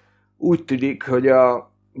úgy tűnik, hogy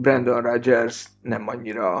a Brendan Rodgers nem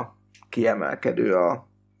annyira kiemelkedő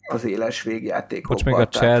az éles végjátékokban. Most még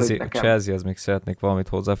a Chelsea, az még szeretnék valamit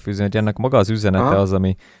hozzáfűzni, hogy ennek maga az üzenete az,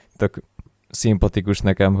 ami tök szimpatikus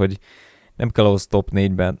nekem, hogy nem kell ahhoz top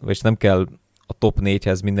 4-ben, vagy nem kell a top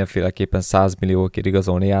 4-hez mindenféleképpen 100 milliókért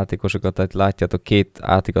igazolni játékosokat, tehát látjátok, 2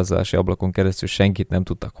 átigazolási ablakon keresztül senkit nem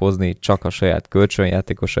tudtak hozni, csak a saját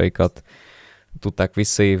kölcsönjátékosaikat tudták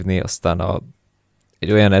visszahívni, aztán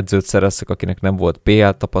egy olyan edzőt szereztek, akinek nem volt PL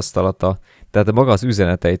tapasztalata, tehát maga az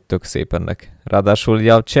üzenete itt tök szép ennek. Ráadásul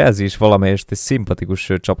ugye a Chelsea is valamelyest egy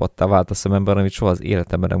szimpatikus csapattá vált a szememben, amit soha az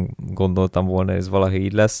életemben nem gondoltam volna, ez valahogy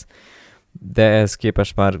így lesz, de ehhez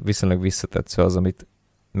képest már viszonylag visszatetsző az, amit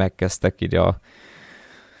megkezdtek így a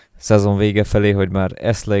szezon vége felé, hogy már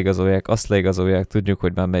ezt leigazolják, azt leigazolják, tudjuk,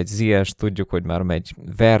 hogy már megy Ziyech, tudjuk, hogy már megy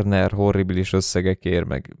Werner horribilis összegekért,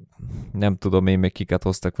 meg nem tudom én még kiket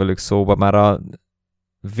hoztak velük szóba, már a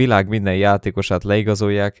világ minden játékosát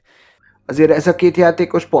leigazolják. Azért ez a 2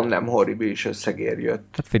 játékos pont nem horribilis összegért jött.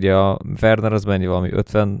 Hát figyelj, a Werner az mennyi valami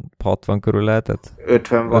 50-60 körül lehetett?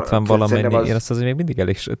 50 valamennyi. Az... Én azt azért még mindig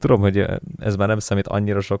elég, tudom, hogy ez már nem számít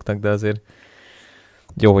annyira soknak, de azért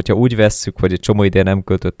jó, hogyha úgy vesszük, hogy egy csomó ideje nem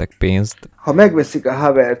költöttek pénzt. Ha megveszik a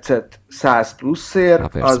Havertzet 100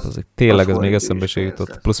 pluszért, tényleg az még eszembe se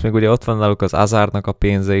jutott. Plusz még ugye ott van náluk az Hazardnak a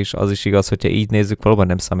pénze is, az is igaz, hogyha így nézzük, valóban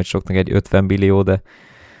nem számít soknak egy 50 millió, de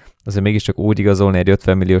azért mégiscsak úgy igazolni egy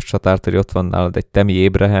 50 milliós csatárt, hogy ott van nálad egy Tammy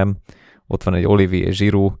Abraham, ott van egy Olivier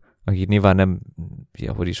Giroud, akik nyilván nem,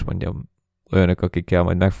 hogy is mondjam, olyanok, akikkel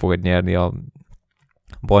majd meg fogod nyerni a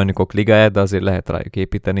bajnokok ligáját, de azért lehet rájuk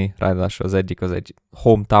építeni, ráadásul az egyik az egy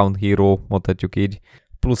hometown hero, mondhatjuk így,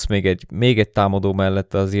 plusz még egy támadó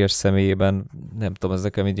mellette az ilyes személyében, nem tudom, ez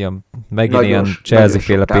nekem így ilyen, megint ilyen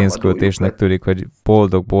Chelsea-féle pénzköltésnek tűnik, hogy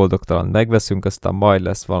boldog-boldogtalan megveszünk, aztán majd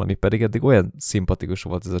lesz valami, pedig eddig olyan szimpatikus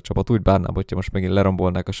volt ez a csapat, úgy bánnám, hogyha most megint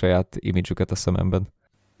lerombolnák a saját imidzsüket a szememben.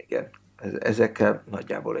 Igen, ezekkel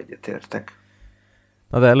nagyjából egyetértek.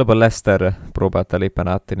 Na de előbb a Leicesterre próbáltál éppen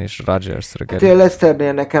áttérni, és Rodgersre. Hát a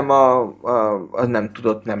Leicesternél nekem az nem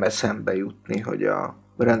tudott nem eszembe jutni, hogy a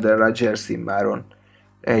Brendan Rodgers immáron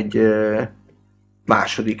egy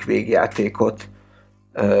második végjátékot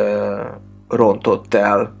rontott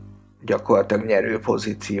el gyakorlatilag nyerő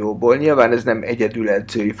pozícióból. Nyilván ez nem egyedül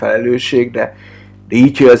edzői felelősség, de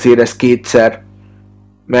így, hogy azért ez kétszer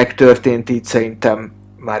megtörtént, így szerintem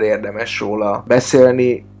már érdemes róla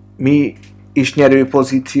beszélni. Mi is nyerő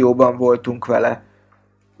pozícióban voltunk vele,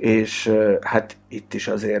 és hát itt is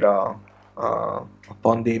azért a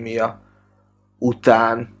pandémia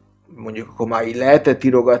után mondjuk akkor már így lehetett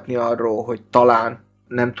írogatni arról, hogy talán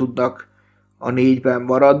nem tudnak a 4-ben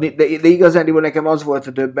maradni, de igazán nekem az volt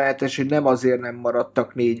a döbbenetes, hogy nem azért nem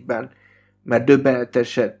maradtak 4-ben, mert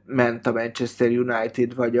döbbenetesen ment a Manchester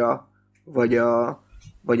United vagy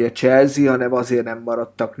a Chelsea, hanem azért nem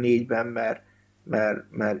maradtak 4-ben,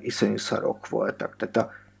 mert iszonyú szarok voltak. Tehát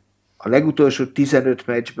a legutolsó 15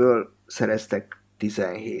 meccsből szereztek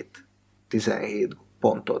 17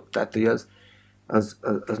 pontot, tehát hogy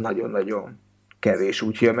az nagyon-nagyon kevés.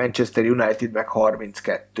 Úgyhogy a Manchester United meg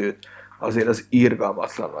 32-t, azért az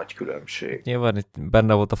irgalmatlan nagy különbség. Nyilván itt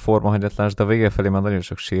benne volt a formahanyatlás, de a vége felé már nagyon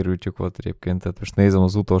sok sérültjük volt egyébként. Tehát most nézem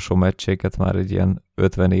az utolsó meccséket, már egy ilyen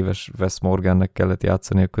 50 éves Wes Morgannek kellett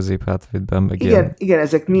játszani a középhátvédben, meg igen,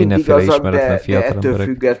 ezek mind igazak, de ettől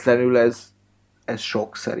függetlenül ez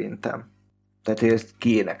sok szerintem. Tehát ezt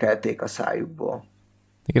kiénekelték a szájukból.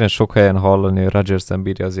 Igen, sok helyen hallani, hogy Rodgersen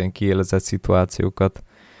bírja az ilyen kiélezett szituációkat.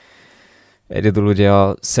 Egyedül ugye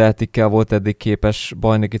a Celtic-kel volt eddig képes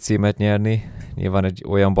bajnoki címet nyerni. Nyilván egy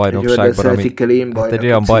olyan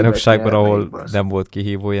bajnokságban, ahol nem volt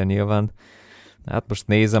kihívója nyilván. Hát most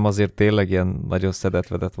nézem, azért tényleg ilyen nagyon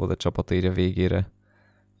szedett-vedett volt a csapat így a végére.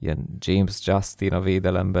 Ilyen James Justin a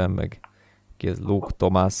védelemben, meg ki ez Luke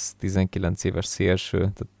Thomas, 19 éves szélső,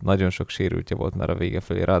 tehát nagyon sok sérültje volt már a vége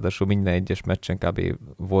felé. Ráadásul minden egyes meccsen kb.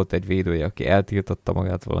 Volt egy védője, aki eltiltotta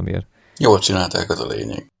magát valamiért. Jól csinálták, az a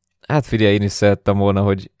lényeg. Hát figyelj, én is szerettem volna,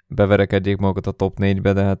 hogy beverekedjék magukat a top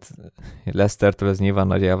 4-be, de hát Leicestertől ez nyilván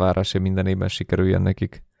nagy elvárás, hogy minden évben sikerüljen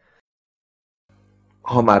nekik.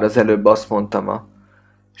 Ha már az előbb azt mondtam a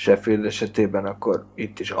Sheffield esetében, akkor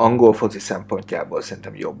itt is angol foci szempontjából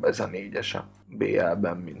szerintem jobb ez a 4-es a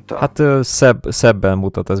BL-ben, mint a... Hát szebben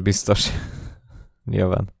mutat, ez biztos.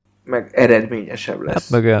 Nyilván. Meg eredményesebb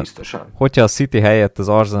lesz, hát meg biztosan. Hogyha a City helyett az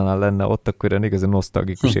Arsenal lenne ott, akkor olyan igazi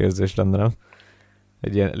nosztalgikus érzés lenne, nem?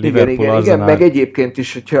 Egy ilyen Liverpool-Arsenal... Igen, meg egyébként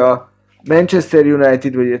is, hogyha Manchester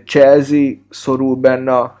United vagy a Chelsea szorul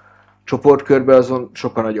benne a csoportkörbe, azon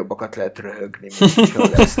sokkal nagyobbakat lehet röhögni, mint hogyha a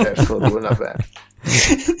Leicester szorulna be.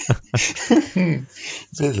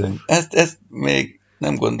 Bizony. Ezt még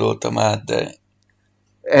nem gondoltam át, de...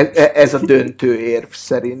 Ez a döntő érv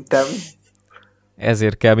szerintem.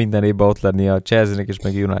 Ezért kell minden évben ott lenni a Chelsea-nek és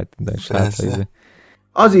meg United-nek.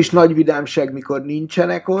 Az is nagy vidámság, mikor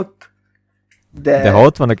nincsenek ott, de ha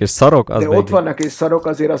ott vannak és szarok, az ott vannak és szarok,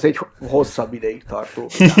 azért az egy hosszabb ideig tartó.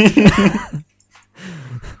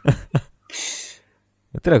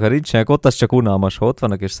 Tényleg, ha nincsenek ott, az csak unalmas, ha ott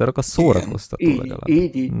vannak és szarok, az szórakoztató legalább.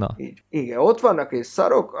 Így. Igen, ott vannak és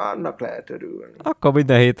szarok, annak lehet örülni. Akkor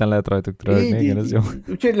minden héten lehet rajtuk trögni, igen, ez jó.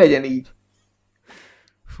 Úgyhogy legyen így.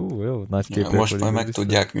 Fú, jó, nagy képek. Most majd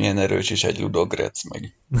megtudják, milyen erős is egy Ludogorets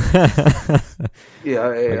meg.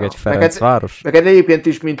 Meg egy Ferencváros. Meg egyébként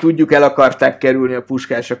is, mint tudjuk, el akarták kerülni a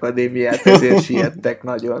Puskás Akadémiát, ezért siettek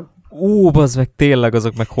nagyon. Bazd meg, tényleg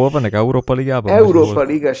azok meg hol vannak? Európa Ligában? Európa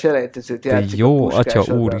Liga selejtezőt játszik jó, a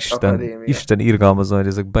Atya úristen, Isten irgalmazon, hogy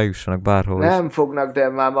ezek bejussanak bárhol. Nem fognak, de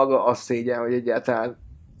már maga az szégyen, hogy egyáltalán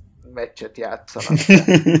meccset játszanak.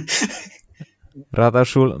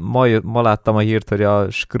 Ráadásul ma láttam a hírt, hogy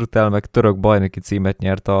a Skrutel meg török bajnoki címet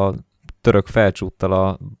nyert a török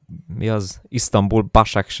felcsúttal Isztambul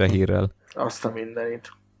Başakşehirrel. Azt a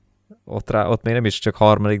mindenit. Ott még nem is csak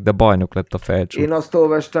harmadik, de bajnok lett a felcsút. Én azt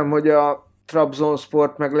olvastam, hogy a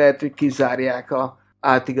Trabzonsport meg lehet, hogy kizárják a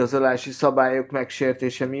átigazolási szabályok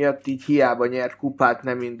megsértése miatt, így hiába nyert kupát,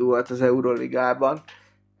 nem indult az Euroligában.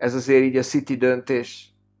 Ez azért így a City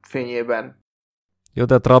döntés fényében. Jó,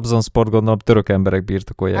 de a Trabzonsport gondolom török emberek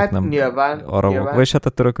birtokolják, hát nem nyilván, arabok. Nyilván. Vagyis hát a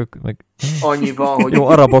törökök meg... Annyi van, hogy... Jó,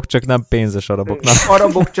 arabok, csak nem pénzes arabok. Nem.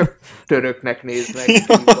 Arabok csak töröknek néznek ki,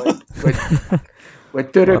 vagy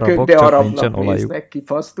törökök, arabok, de arabnak néznek ki,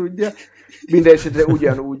 fasz tudja. Mindenesetre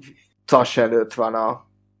ugyanúgy cas előtt van a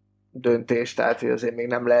döntés, tehát hogy azért még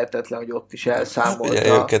nem lehetetlen, hogy ott is elszámolta.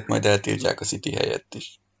 Ugye őket majd eltiltják a City helyett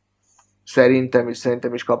is. Szerintem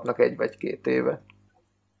is kapnak 1 vagy 2 éve.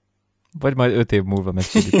 Vagy majd 5 év múlva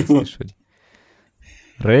megtudjuk ezt is, hogy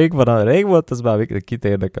rég volt, az már kit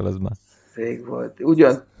érdekel, az már. Rég volt.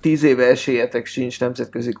 Ugyan 10 éve esélyetek sincs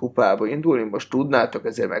nemzetközi kupába indulni, most tudnátok,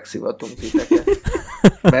 ezért megszivatunk titeket.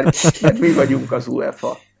 Mert mi vagyunk az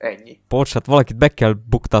UEFA. Ennyi. Bocs, hát valakit be kell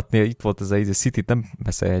buktatni, itt volt ez a City-t, nem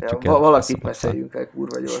beszélhetjük el. Valakit beszéljünk el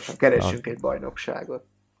kurva gyorsan, keressünk egy bajnokságot.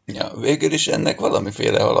 Ja, végül is ennek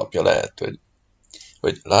valamiféle alapja lehet,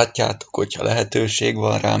 hogy látjátok, hogyha lehetőség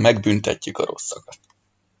van rá, megbüntetjük a rosszakat.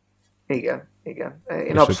 Igen. Én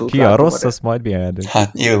És abszolút hogy ki a látom rossz, azt majd mi eldöntjük.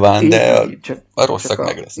 Hát nyilván, de a rosszak csak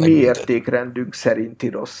meg a lesznek mi büntetve. értékrendünk szerinti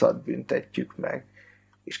rosszat büntetjük meg.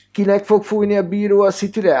 És kinek fog fújni a bíró a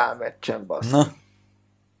City Real meccsen, baszki? Na,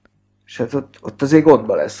 És hát ott azért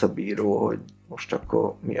gondba lesz a bíró, hogy most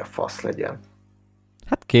akkor mi a fasz legyen.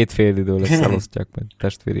 Hát 2 félidő lesz, elosztják majd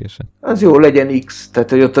testvérésen. Az jó, legyen X. Tehát,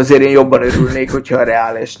 hogy ott azért én jobban örülnék, hogyha a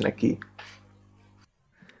Real esne ki.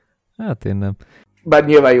 Hát én nem. Bár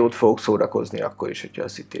nyilván jót fogok szórakozni akkor is, hogyha a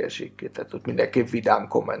City esik ki. Tehát ott mindenképp vidám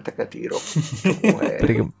kommenteket írok.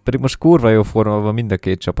 Pedig most kurva jó formában van mind a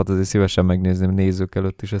 2 csapat, azért szívesen megnézném nézők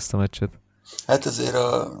előtt is ezt a meccset. hát azért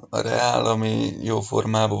a Real, ami jó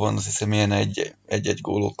formában van, azt hiszem ilyen egy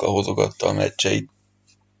gólókkal hozogatta a meccseit.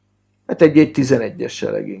 Hát egy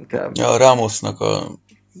 11-essel leginkább. Ja, a Ramosnak a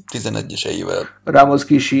 11-eseivel. Ramos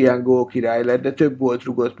kis ilyen gól király lett, de több gólt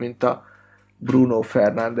rugott, mint a Bruno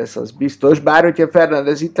Fernández, az biztos. Bár hogyha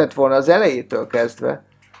Fernández itt lett volna az elejétől kezdve,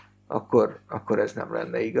 akkor ez nem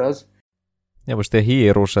lenne igaz. Ja, most egy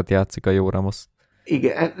hierósat játszik a jó Ramos.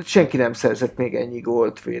 Igen, senki nem szerzett még ennyi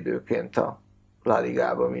gólt védőként a La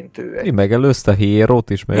Ligában, mint ő. Én megelőzte a hierót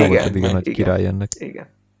is, mert Igen, volt eddig a nagy igen. király ennek.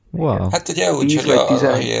 Igen. Wow. Hát ugye úgy, 10 hogy vagy a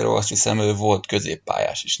 11. Hierro, azt hiszem, ő volt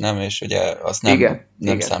középpályás is, nem? És ugye azt Igen,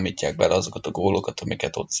 nem igen. számítják bele azokat a gólokat,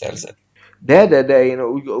 amiket ott szerzett. De én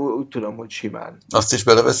úgy tudom, hogy simán. Azt is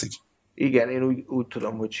beleveszik? Igen, én úgy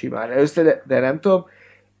tudom, hogy simán előzte, de nem tudom.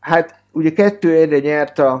 Hát ugye 2-1-re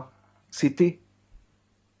nyert a City.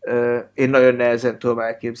 Én nagyon nehezen tudom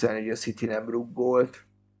elképzelni, hogy a City nem rúg gólt.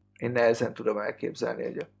 Én nehezen tudom elképzelni,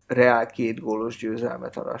 hogy a Real 2 gólos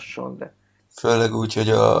győzelmet arasson, de Főleg úgy, hogy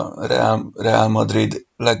a Real Madrid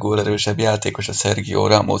leggólerősebb játékos, a Sergio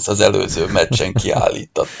Ramos az előző meccsen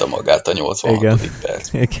kiállítatta magát a 86.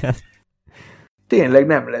 percben. Igen. tényleg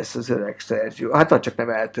nem lesz az öreg Sergio. Hát ha csak nem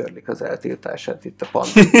eltörlik az eltiltását itt a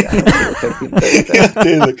pandémiának.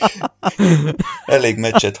 Tényleg. Elég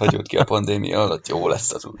meccset hagyott ki a pandémia alatt, jó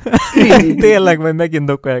lesz az úgy. Tényleg, majd megint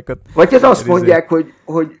dokolják. Vagy hát azt mondják,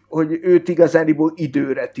 hogy őt igazániból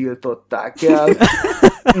időre tiltották el.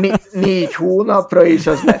 4 hónapra, és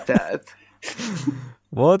az letelt.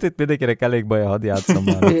 Volt itt mindenkinek elég baj, hadd játszom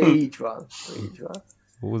már. Így van.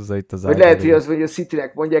 Húzza itt az Vagy lehet, hogy az, hogy a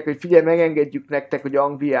Citynek mondják, hogy figyelj, megengedjük nektek, hogy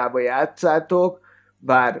Angliába játszátok,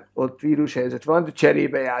 bár ott vírushelyzet van, de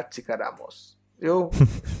cserébe játszik a Ramos. Jó?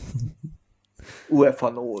 UEFA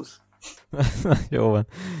knows. Jó van.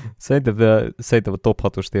 Szerintem a top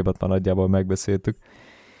 6-os témát már nagyjából megbeszéltük.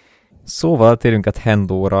 Szóval térjünk át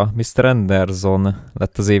Hendóra. Mr. Anderson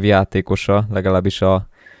lett az év játékosa, legalábbis a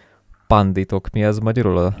panditok. Mi ez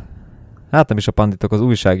magyarul? Hát nem is a panditok, az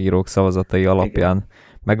újságírók szavazatai alapján. Igen.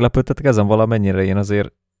 Meglepődtetek ezen valamennyire? Én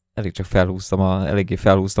azért eléggé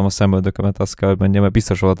felhúztam a szemöldökömet, azt kell, hogy mondjam, mert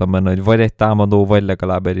biztos voltam benne, hogy vagy egy támadó, vagy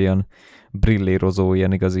legalább egy ilyen brillérozó,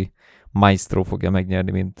 ilyen igazi maestro fogja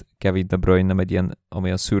megnyerni, mint Kevin De Bruyne, nem egy ilyen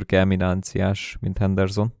amilyen szürke eminánciás, mint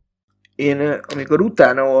Henderson. Én amikor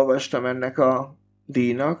utána olvastam ennek a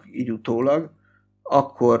díjnak, így utólag,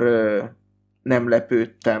 akkor nem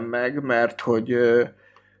lepődtem meg, mert hogy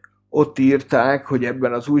ott írták, hogy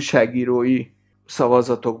ebben az újságírói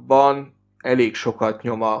szavazatokban elég sokat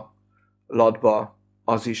nyom a latba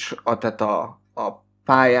az is, tehát a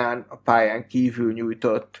pályán kívül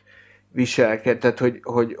nyújtott viselkedett,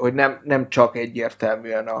 hogy nem csak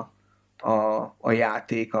egyértelműen a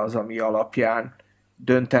játék az, ami alapján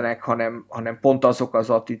döntenek, hanem pont azok az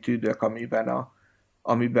attitűdök,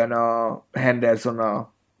 amiben a Henderson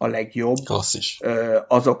a legjobb, klasszis.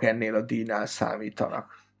 Azok ennél a díjnál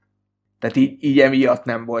számítanak. Tehát így emiatt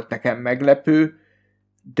nem volt nekem meglepő,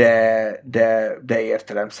 de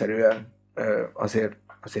értelemszerűen azért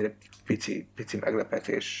egy pici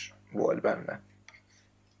meglepetés volt benne.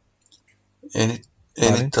 Én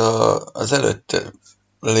itt az előtt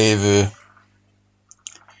lévő,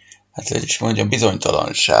 hát hogy is mondjam,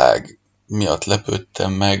 bizonytalanság miatt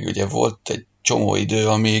lepődtem meg. Ugye volt egy csomó idő,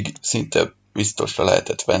 amíg szinte biztosra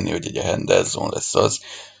lehetett venni, hogy ugye Henderson lesz az.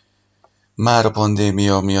 Már a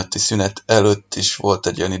pandémia miatti szünet előtt is volt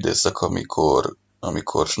egy olyan időszak,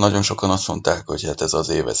 amikor nagyon sokan azt mondták, hogy hát ez az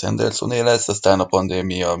év Hendersoné lesz, aztán a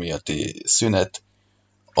pandémia miatti szünet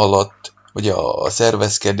alatt ugye a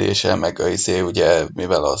szervezkedése, meg ugye,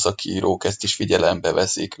 mivel a szakírók ezt is figyelembe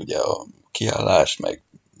veszik, ugye a kiállás,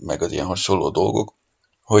 meg az ilyen hasonló dolgok,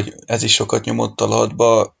 hogy ez is sokat nyomott a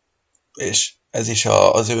latba, és ez is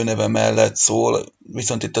az ő neve mellett szól,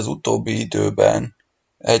 viszont itt az utóbbi időben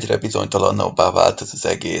egyre bizonytalanabbá vált ez az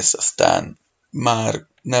egész, aztán már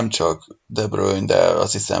nem csak De Bruyne, de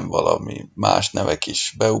azt hiszem valami más nevek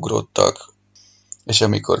is beugrottak, és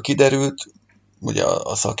amikor kiderült, ugye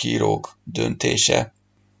a szakírók döntése,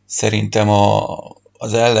 szerintem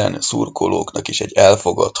az ellen szurkolóknak is egy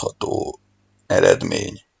elfogadható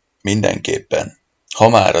eredmény. Mindenképpen. Ha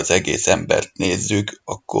már az egész embert nézzük,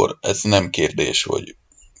 akkor ez nem kérdés,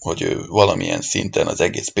 hogy ő valamilyen szinten az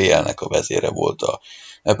egész PL-nek a vezére volt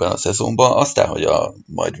ebben a szezonban. Aztán, hogy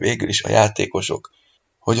majd végül is a játékosok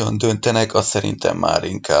hogyan döntenek, azt szerintem már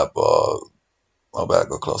inkább a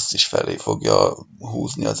belga klasszis felé fogja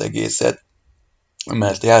húzni az egészet,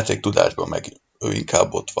 mert játéktudásban meg ő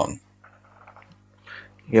inkább ott van.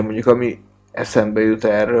 Igen, mondjuk ami eszembe jut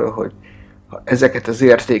erről, hogy ha ezeket az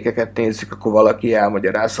értékeket nézzük, akkor valaki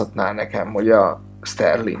elmagyarázhatná nekem, hogy a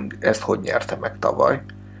Sterling ezt hogy nyerte meg tavaly.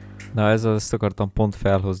 Na ezt akartam pont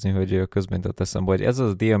felhozni, hogy közben jutott eszembe, hogy ez az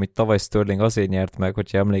a díj, amit tavaly Sterling azért nyert meg,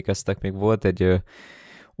 hogyha emlékeztek, még volt egy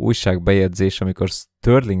újságbejegyzés, amikor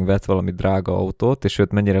Sterling vett valami drága autót, és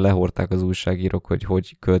őt mennyire lehordták az újságírók,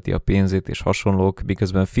 hogy költi a pénzét, és hasonlók,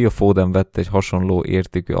 miközben Phil Foden vett egy hasonló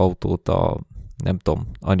értékű autót a, nem tudom,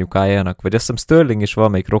 anyukájának, vagy azt hiszem Sterling is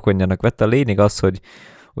valamelyik rokonjának vette. A lényeg az, hogy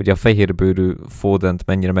ugye a fehérbőrű Fodent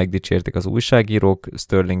mennyire megdicsérték az újságírók,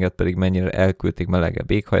 Sterlinget pedig mennyire elküldték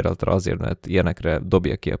melegebb éghajlatra azért, mert ilyenekre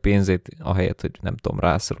dobja ki a pénzét, ahelyett, hogy nem tudom,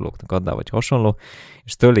 rászorulóknak adná, vagy hasonló.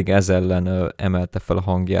 És Sterling ez ellen emelte fel a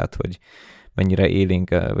hangját, hogy mennyire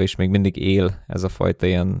élénk, és még mindig él ez a fajta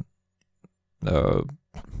ilyen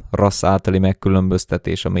rassz általi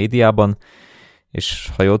megkülönböztetés a médiában, és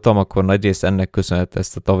ha jól tudom, akkor nagyrészt ennek köszönhet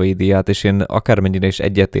ezt a tavalyi díját, és én akármennyire is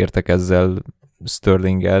egyetértek ezzel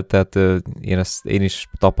Sterlinggel, tehát én is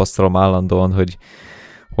tapasztalom állandóan,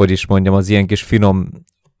 hogy is mondjam, az ilyen kis finom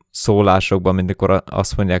szólásokban, mindikor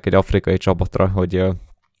azt mondják egy afrikai csapatra, hogy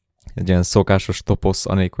egy ilyen szokásos toposz,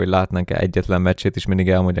 anélkül, hogy látnánk egyetlen meccsét, és mindig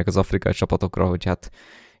elmondják az afrikai csapatokra, hogy hát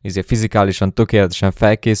fizikálisan tökéletesen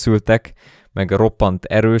felkészültek, meg roppant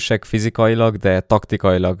erősek fizikailag, de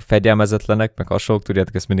taktikailag fegyelmezetlenek, meg hasonlók,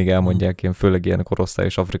 tudjátok, ezt mindig elmondják, főleg ilyen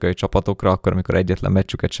korosztályos afrikai csapatokra, akkor, amikor egyetlen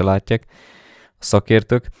meccsüket se látják a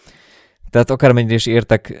szakértők. Tehát akármennyire is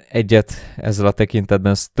értek egyet ezzel a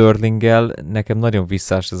tekintetben Sterlinggel, nekem nagyon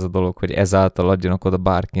visszás ez a dolog, hogy ezáltal adjanak oda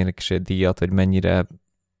bárkinek is egy díjat, hogy mennyire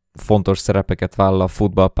fontos szerepeket vállal a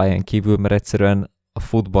futballpályán kívül, mert egyszerűen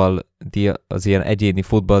az ilyen egyéni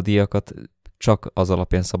futballdíjakat csak az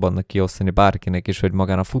alapján szabadnak kiosztani bárkinek is, hogy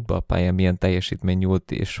magán a futballpályán milyen teljesítmény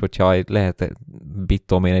nyújt, és hogyha lehet,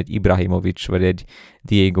 bittom én, egy Ibrahimovic, vagy egy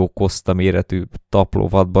Diego Costa méretű tapló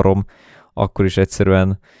vadbarom, akkor is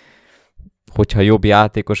egyszerűen, hogyha jobb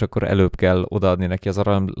játékos, akkor előbb kell odaadni neki az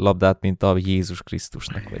aranylabdát, mint a Jézus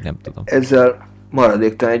Krisztusnak, vagy nem tudom. Ezzel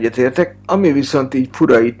maradéktalan egyetértek. Ami viszont így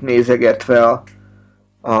fura itt nézegetve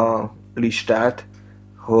a listát,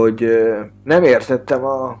 hogy nem értettem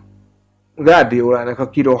a Guardiolának a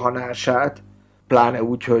kirohanását, pláne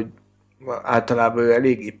úgy, hogy általában ő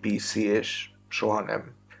eléggé PC, és soha nem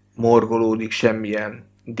morgolódik semmilyen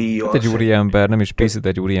díjon. Hát egy úriember, nem is PC, de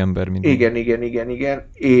egy úriember mindig. Igen.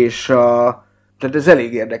 És tehát ez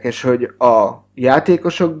elég érdekes, hogy a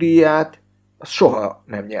játékosok díját az soha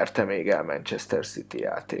nem nyerte még el Manchester City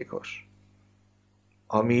játékos.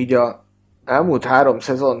 Ami így a elmúlt 3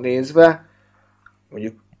 szezon nézve,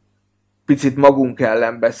 mondjuk picit magunk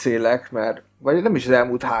ellen beszélek, mert vagy nem is az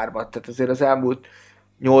elmúlt 3, tehát azért az elmúlt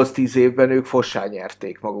 8-10 évben ők fossá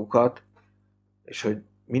nyerték magukat, és hogy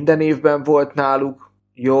minden évben volt náluk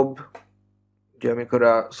jobb, ugye amikor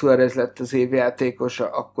a Suárez lett az évjátékos,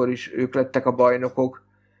 akkor is ők lettek a bajnokok,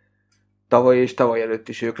 tavaly és tavaly előtt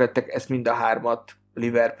is ők lettek, ezt mind a 3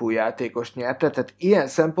 Liverpool játékos nyerte, tehát ilyen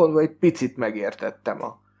szempontból egy picit megértettem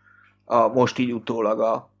a most így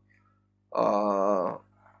utólag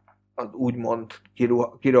az úgymond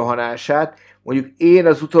kirohanását. Mondjuk én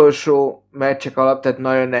az utolsó meccsek alatt, tehát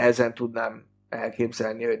nagyon nehezen tudnám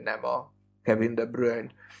elképzelni, hogy nem a Kevin De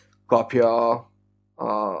Bruyne kapja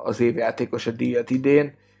az évjátékos a díjat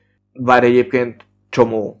idén, bár egyébként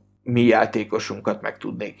csomó mi játékosunkat meg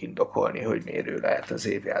tudnék indokolni, hogy miért ő lehet az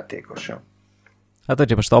évjátékosa. Hát,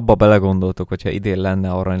 hogyha most abba belegondoltok, hogyha idén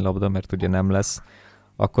lenne aranylabda, mert ugye nem lesz,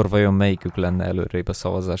 akkor vajon melyikük lenne előrébb a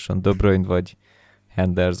szavazáson? De Bruyne vagy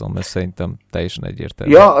Henderson, mert szerintem teljesen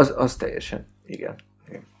egyértelmű. Ja, az teljesen, igen.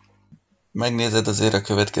 Megnézed, azért a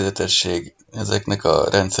következetesség ezeknek a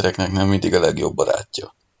rendszereknek nem mindig a legjobb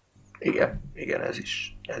barátja. Igen, ez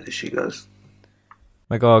is igaz.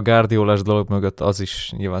 Meg a Guardiolás dolog mögött az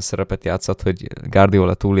is nyilván szerepet játszott, hogy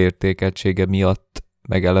Guardiola túlértékeltsége miatt,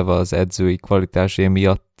 meg eleve az edzői kvalitásé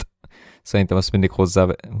miatt szerintem azt mindig hozzá,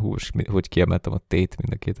 hogy kiemeltem a tét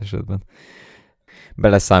mind a 2 esetben.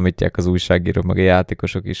 beleszámítják az újságírók, meg a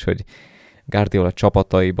játékosok is, hogy Guardiola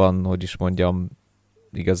csapataiban, hogy is mondjam,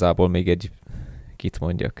 igazából még egy, kit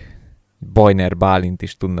mondjak, Bajner Bálint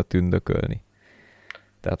is tudna tündökölni.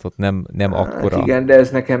 Tehát ott nem akkora igen, de ez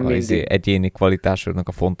nekem mindig... egyéni kvalitásoknak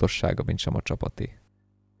a fontossága, mint sem a csapati.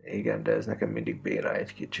 Igen, de ez nekem mindig béna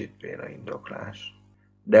egy kicsit, béna indoklás.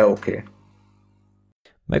 De oké.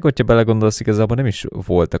 Meg hogyha belegondolsz, igazából nem is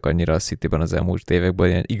voltak annyira a Cityben az elmúlt években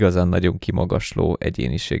ilyen igazán nagyon kimagasló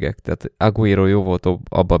egyéniségek. Tehát Agüero jó volt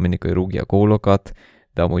abban mindig, hogy rúgja a gólokat,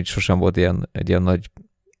 de amúgy sosem volt egy ilyen nagy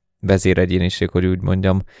vezéregyéniség, hogy úgy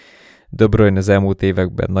mondjam. De Bruyne az elmúlt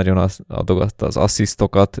években nagyon adogatta az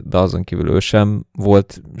asszisztokat, de azon kívül ő sem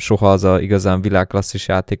volt soha az a igazán világklasszis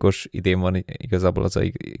játékos. Idén van igazából az a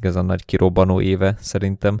igazán nagy kirobbanó éve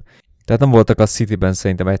szerintem. Tehát nem voltak a Cityben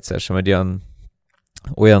szerintem egyszer sem egy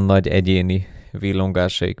olyan nagy egyéni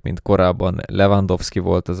villongásaik, mint korábban Lewandowski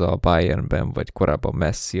volt az a Bayernben, vagy korábban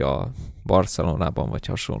Messi a Barcelonában, vagy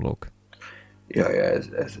hasonlók.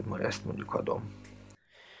 Ezt mondjuk adom.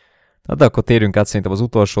 Na de akkor térjünk át szerintem az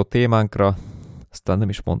utolsó témánkra, aztán nem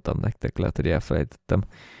is mondtam nektek, lehet, hogy elfelejtettem.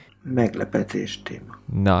 Meglepetés téma.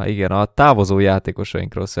 Na igen, a távozó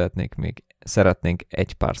játékosainkról szeretnénk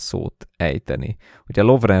egy pár szót ejteni. Ugye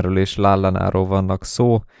Lovrenről és Lallanáról vannak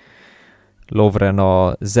szó, Lovren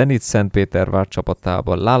a Zenit Szentpétervár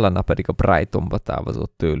csapatában, Lallana pedig a Brightonba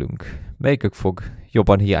távozott tőlünk. Melyikük fog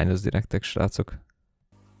jobban hiányozni nektek, srácok?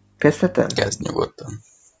 Kezdhetem? Kezd nyugodtan.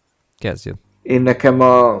 Kezdjön. Én nekem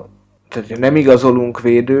tehát ha nem igazolunk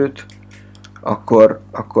védőt,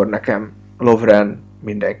 akkor nekem Lovren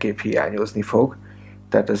mindenképp hiányozni fog.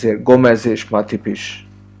 Tehát azért Gomez és Matip is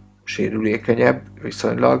sérülékenyebb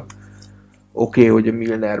viszonylag. Oké, hogy a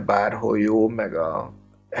Milner bárhol jó, meg a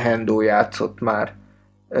Hendo játszott már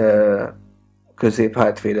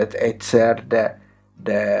középhátvédet egyszer,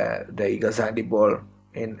 de igazániból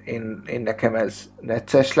én nekem ez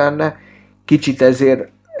necces lenne. Kicsit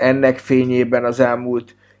ezért ennek fényében az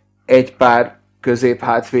elmúlt egy pár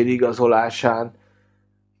középhátvéd igazolásán,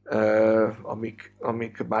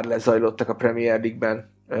 amik már lezajlottak a Premier League-ben,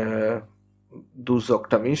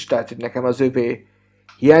 duzzogtam is, tehát hogy nekem az övé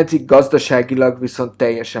hiányzik, gazdaságilag viszont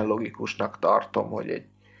teljesen logikusnak tartom, hogy egy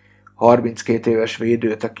 32 éves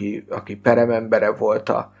védőt, aki peremembere volt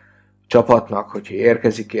a csapatnak, hogyha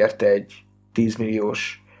érkezik érte egy 10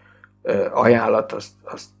 milliós ajánlat,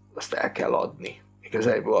 azt el kell adni.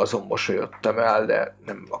 Igazából azon mosolyodtam el, de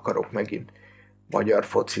nem akarok megint magyar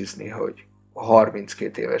focizni, hogy a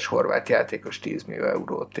 32 éves horvát játékos 10 millió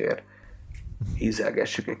eurót ér.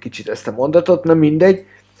 Ízelgessük egy kicsit ezt a mondatot, na mindegy.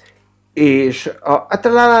 És a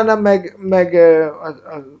Lallana meg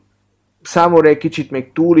számomra egy kicsit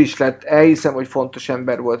még túl is lett, elhiszem, hogy fontos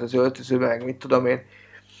ember volt az öltözőben, meg mit tudom én,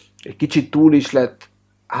 egy kicsit túl is lett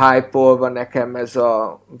hype-olva nekem ez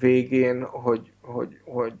a végén,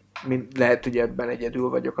 hogy lehet, hogy ebben egyedül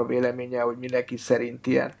vagyok a véleménye, hogy mindenki szerint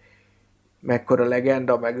ilyen mekkora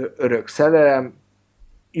legenda, meg örök szerelem.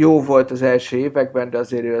 Jó volt az első években, de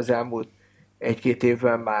azért ő az elmúlt egy-két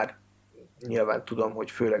évben már nyilván tudom,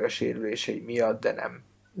 hogy főleg a sérülései miatt, de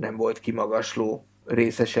nem volt kimagasló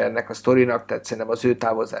részese ennek a sztorinak, tehát szerintem az ő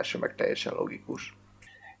távozása meg teljesen logikus.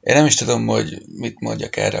 Én nem is tudom, hogy mit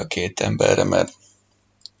mondjak erre a két emberre, mert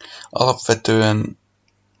alapvetően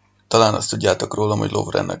talán azt tudjátok rólam, hogy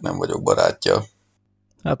Lovrennek nem vagyok barátja.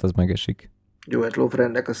 Hát az megesik. Jó, hát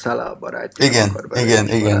Lovrennek a Salah barátja. Igen.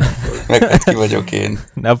 Meg hát ki vagyok én.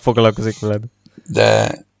 Nem foglalkozik veled.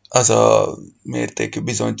 De az a mértékű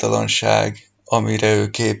bizonytalanság, amire ő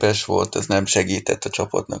képes volt, ez nem segített a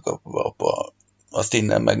csapatnak, azt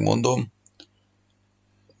innen megmondom.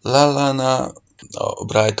 Lallana, a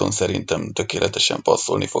Brighton szerintem tökéletesen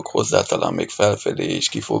passzolni fog hozzá, talán még felfelé is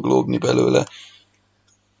ki fog lógni belőle.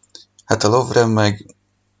 Hát a Lovren meg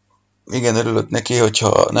igen, örülök neki,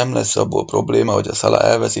 hogyha nem lesz abból probléma, hogy a Salah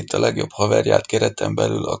elveszít a legjobb haverját kereten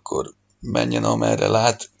belül, akkor menjen amerre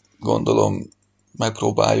lát. Gondolom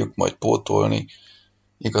megpróbáljuk majd pótolni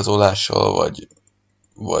igazolással,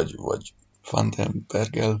 vagy Van den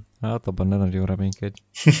Berggel. Hát abban nem nagyon reménykedj.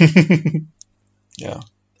 Ja.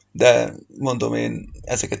 De mondom, én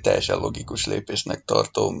ezeket teljesen logikus lépésnek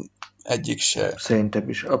tartom. Egyik se. Szerintem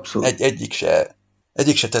is, abszolút.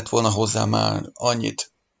 Egyik se tett volna hozzá már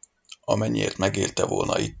annyit, amennyiért megérte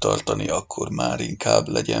volna itt tartani, akkor már inkább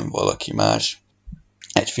legyen valaki más.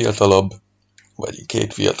 Egy fiatalabb, vagy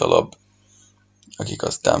két fiatalabb, akik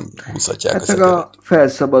aztán húzhatják hát a szekeret. A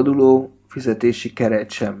felszabaduló fizetési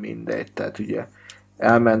keret sem mindegy, tehát ugye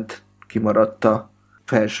elment, kimaradt a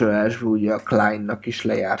felsőázsú, ugye a Kleinnak is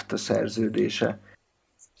lejárt a szerződése.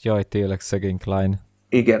 Jaj, tényleg szegény Klein.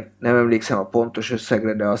 Igen, nem emlékszem a pontos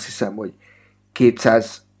összegre, de azt hiszem, hogy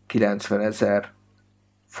 290 000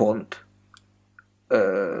 font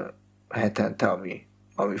hetente,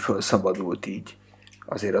 ami felszabadult így.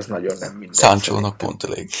 Azért az nagyon nem minden. Sanchónak pont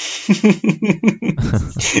elég.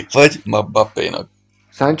 Vagy Mbappénak.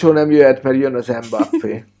 Sancho nem jöhet, mert jön az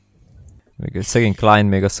Mbappé. Még szegény Klein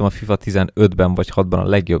még azt hiszem a FIFA 15-ben vagy 6-ban a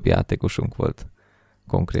legjobb játékosunk volt.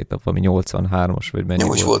 Konkrétan valami 83-as vagy mennyi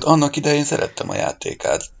Jó is volt. Annak idején szerettem a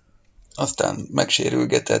játékát. Aztán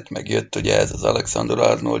megsérülgetett, meg jött ugye ez az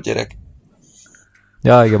Alexander-Arnold gyerek.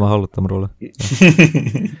 Ja, igen, már hallottam róla.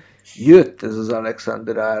 Jött ez az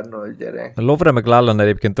Alexander-Arnold gyerek. A Lovre meg Lallan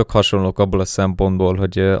egyébként tök hasonlók abból a szempontból,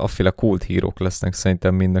 hogy afféle kult hírók lesznek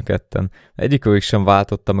szerintem mind a ketten. Egyikőjük sem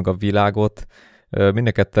váltotta meg a világot, mind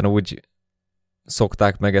a ketten úgy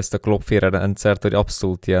szokták meg ezt a Klopp-féle rendszert, hogy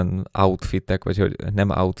abszolút ilyen outfitek, vagy hogy nem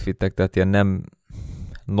outfitek, tehát ilyen nem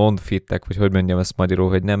non-fitek, vagy hogy mondjam ezt magyarul,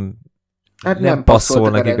 hogy nem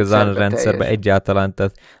passzolnak igazán a rendszerbe egyáltalán,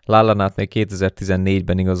 tehát Lallanát még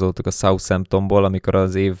 2014-ben igazoltuk a Southamptonból, amikor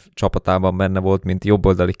az év csapatában benne volt, mint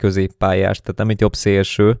jobboldali középpályás, tehát nem mint jobb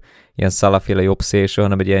szélső, ilyen Salaféle jobb szélső,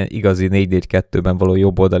 hanem egy ilyen igazi 4-4-2-ben való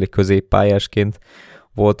jobboldali középpályásként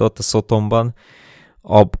volt ott a Sotonban,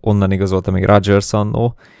 onnan igazolta még Rodgers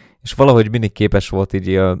annó, és valahogy mindig képes volt így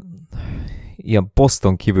ilyen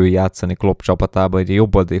poszton kívül játszani Klopp csapatában, így a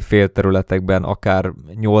jobboldali félterületekben, akár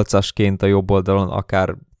 8-asként a jobb oldalon,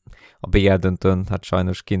 akár a BL döntőn, hát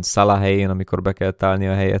sajnos kint Salah helyén, amikor be kell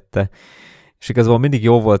állnia helyette. És igazából mindig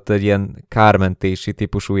jó volt egy ilyen kármentési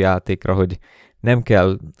típusú játékra, hogy nem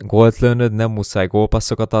kell gólt lőnöd, nem muszáj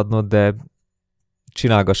gólpasszokat adnod, de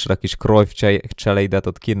csinálgassad a kis Cruyff cseleidet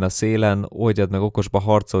ott kinn a szélen, oldjad meg okosba,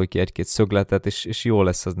 harcolj ki egy-két szögletet, és jó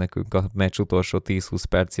lesz az nekünk a meccs utolsó 10-20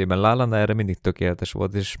 percében. Lallana erre mindig tökéletes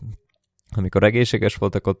volt, és amikor egészséges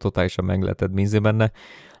volt, akkor totálisan meg lehetett bízni benne.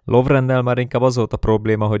 Lovrennel már inkább az volt a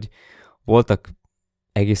probléma, hogy voltak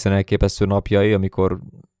egészen elképesztő napjai, amikor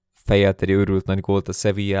fejelt egy őrült nagy gólt a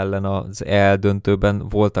Sevilla ellen az EL döntőben,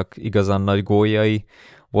 voltak igazán nagy góljai,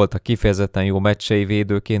 voltak kifejezetten jó meccsei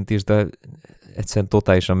védőként is, de egyszerűen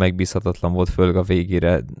totálisan megbízhatatlan volt, főleg a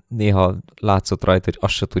végére. Néha látszott rajta, hogy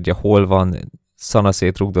azt se tudja, hol van,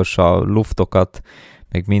 szanaszét rugdossa a luftokat,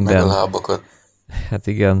 meg minden. Meg a lábakat. Hát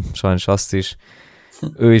igen, sajnos azt is.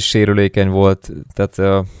 Ő is sérülékeny volt,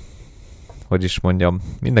 tehát hogy is mondjam,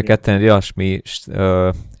 mind a ketten egy olyasmi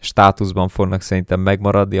státuszban fognak szerintem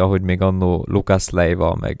megmaradni, ahogy még annó Lucas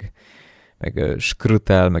Leiva, meg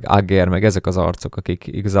Skrtel, meg Ager, meg ezek az arcok, akik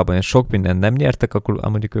igazából sok mindent nem nyertek,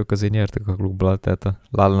 mondjuk ők azért nyertek a klubban, tehát a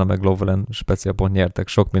Lallana meg Lovren speciál pont nyertek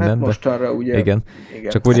sok mindent. Hát most arra ugye... Igen.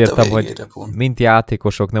 Csak úgy értem, hogy mint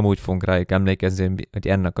játékosok nem úgy fogunk rájuk emlékezni, hogy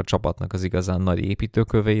ennek a csapatnak az igazán nagy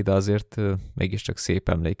építőkövei, de azért mégiscsak szép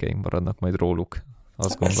emlékeink maradnak majd róluk.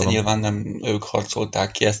 Azt persze nyilván nem ők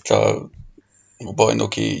harcolták ki ezt a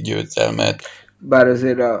bajnoki győzelmet. Bár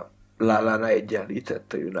azért a Lallana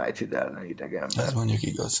egyenlített a United ellen idegenben. Ez mondjuk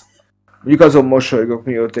igaz. Mondjuk azon mosolygok,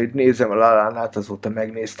 mióta itt nézem a Lallanát, azóta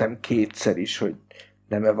megnéztem kétszer is, hogy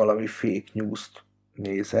nem-e valami fake news-t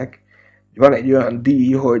nézek. Van egy olyan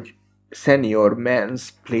díj, hogy Senior Men's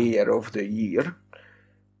Player of the Year.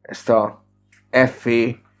 Ezt a FA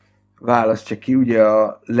választja ki, ugye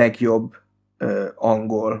a legjobb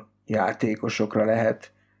angol játékosokra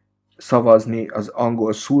lehet szavazni, az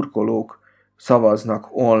angol szurkolók szavaznak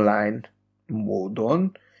online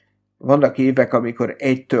módon. Vannak évek, amikor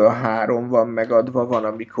 1-től 3 van megadva, van,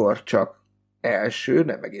 amikor csak első,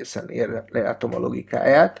 nem egészen látom a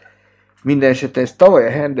logikáját. Mindenesetre ezt tavaly a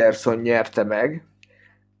Henderson nyerte meg,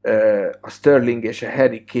 a Sterling és a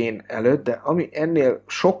Harry Kane előtt, de ami ennél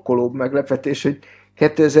sokkolóbb meglepetés, hogy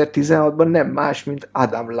 2016-ban nem más, mint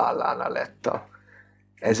Adam Lallana lett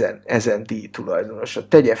ezen díj tulajdonosa.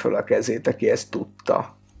 Tegye fel a kezét, aki ezt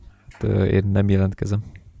tudta. Én nem jelentkezem.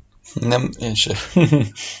 Nem, én sem.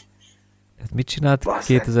 Mit csinált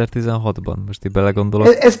 2016-ban? Most így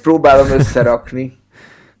belegondolok. Ezt próbálom összerakni.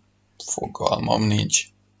 Fogalmam nincs.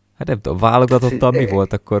 Hát nem tudom, válogatottan mi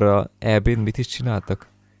volt akkor a EB-n? Mit is csináltak?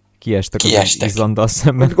 Kiestek az Izlanddal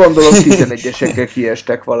szemben. Úgy gondolom 11-esekkel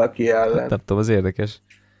kiestek valaki ellen. Nem tudom, az érdekes.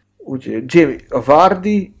 Úgyhogy a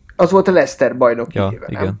Vardy, az volt a Leicester bajnoki éve,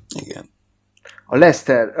 igen. Nem? Igen.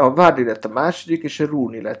 A Vardy lett a második, és a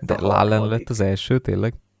Rooney lett a harmadik. Lallan lett az első,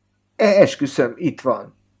 tényleg? Esküszöm, itt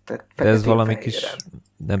van. De ez valami kis,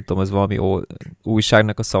 nem tudom, ez valami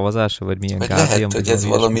újságnak a szavazása, vagy milyen Guardian? Lehet, hogy ez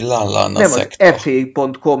valami Lallana nem, szekta. az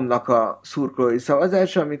fa.com-nak a szurkolói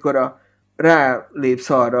szavazása, amikor rálépsz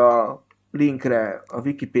arra a linkre a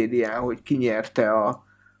Wikipédián, hogy ki nyerte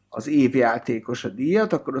az évjátékos a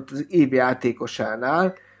díjat, akkor ott az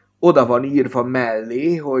évjátékosánál oda van írva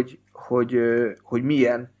mellé, hogy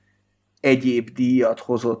milyen egyéb díjat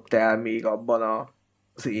hozott el még abban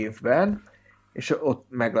az évben, és ott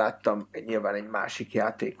megláttam nyilván egy másik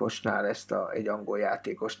játékosnál egy angol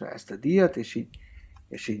játékosnál ezt a díjat, és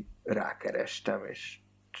így rákerestem, és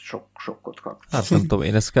sokkot kaptam. Hát nem tudom,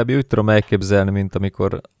 én ezt kb. Úgy tudom elképzelni, mint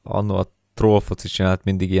amikor annó a troll foci csinált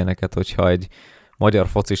mindig ilyeneket, hogyha egy magyar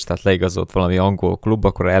focistát leigazolt valami angol klub,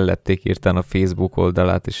 akkor ellepték írtán a Facebook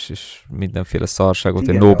oldalát, és mindenféle szarságot,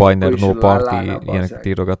 hogy no biner, no party, ilyeneket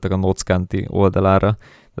írogattak a Noccanti oldalára.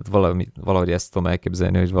 Tehát valahogy ezt tudom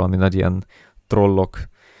elképzelni, hogy valami nagy ilyen trollok,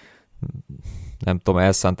 nem tudom,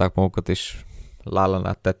 elszánták magukat, és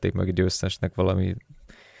Lállanát tették meg győztesnek valami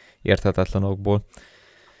érthetetlen okból.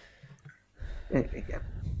 Igen.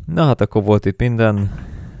 Na hát akkor volt itt minden.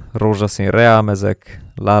 Rózsaszín Reálmezek,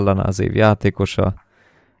 Lallana az év játékosa.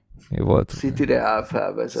 Mi volt? City Real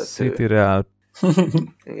felvezető. City Real.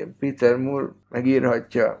 Igen, Peter Moore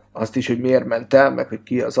megírhatja azt is, hogy miért ment el, meg hogy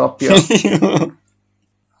ki az apja.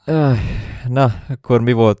 Na, akkor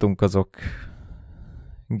mi voltunk azok?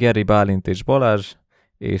 Geri, Bálint és Balázs,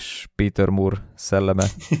 és Peter Moore szelleme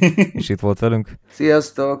is itt volt velünk.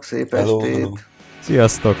 Sziasztok, szép estét!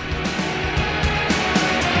 Sziasztok!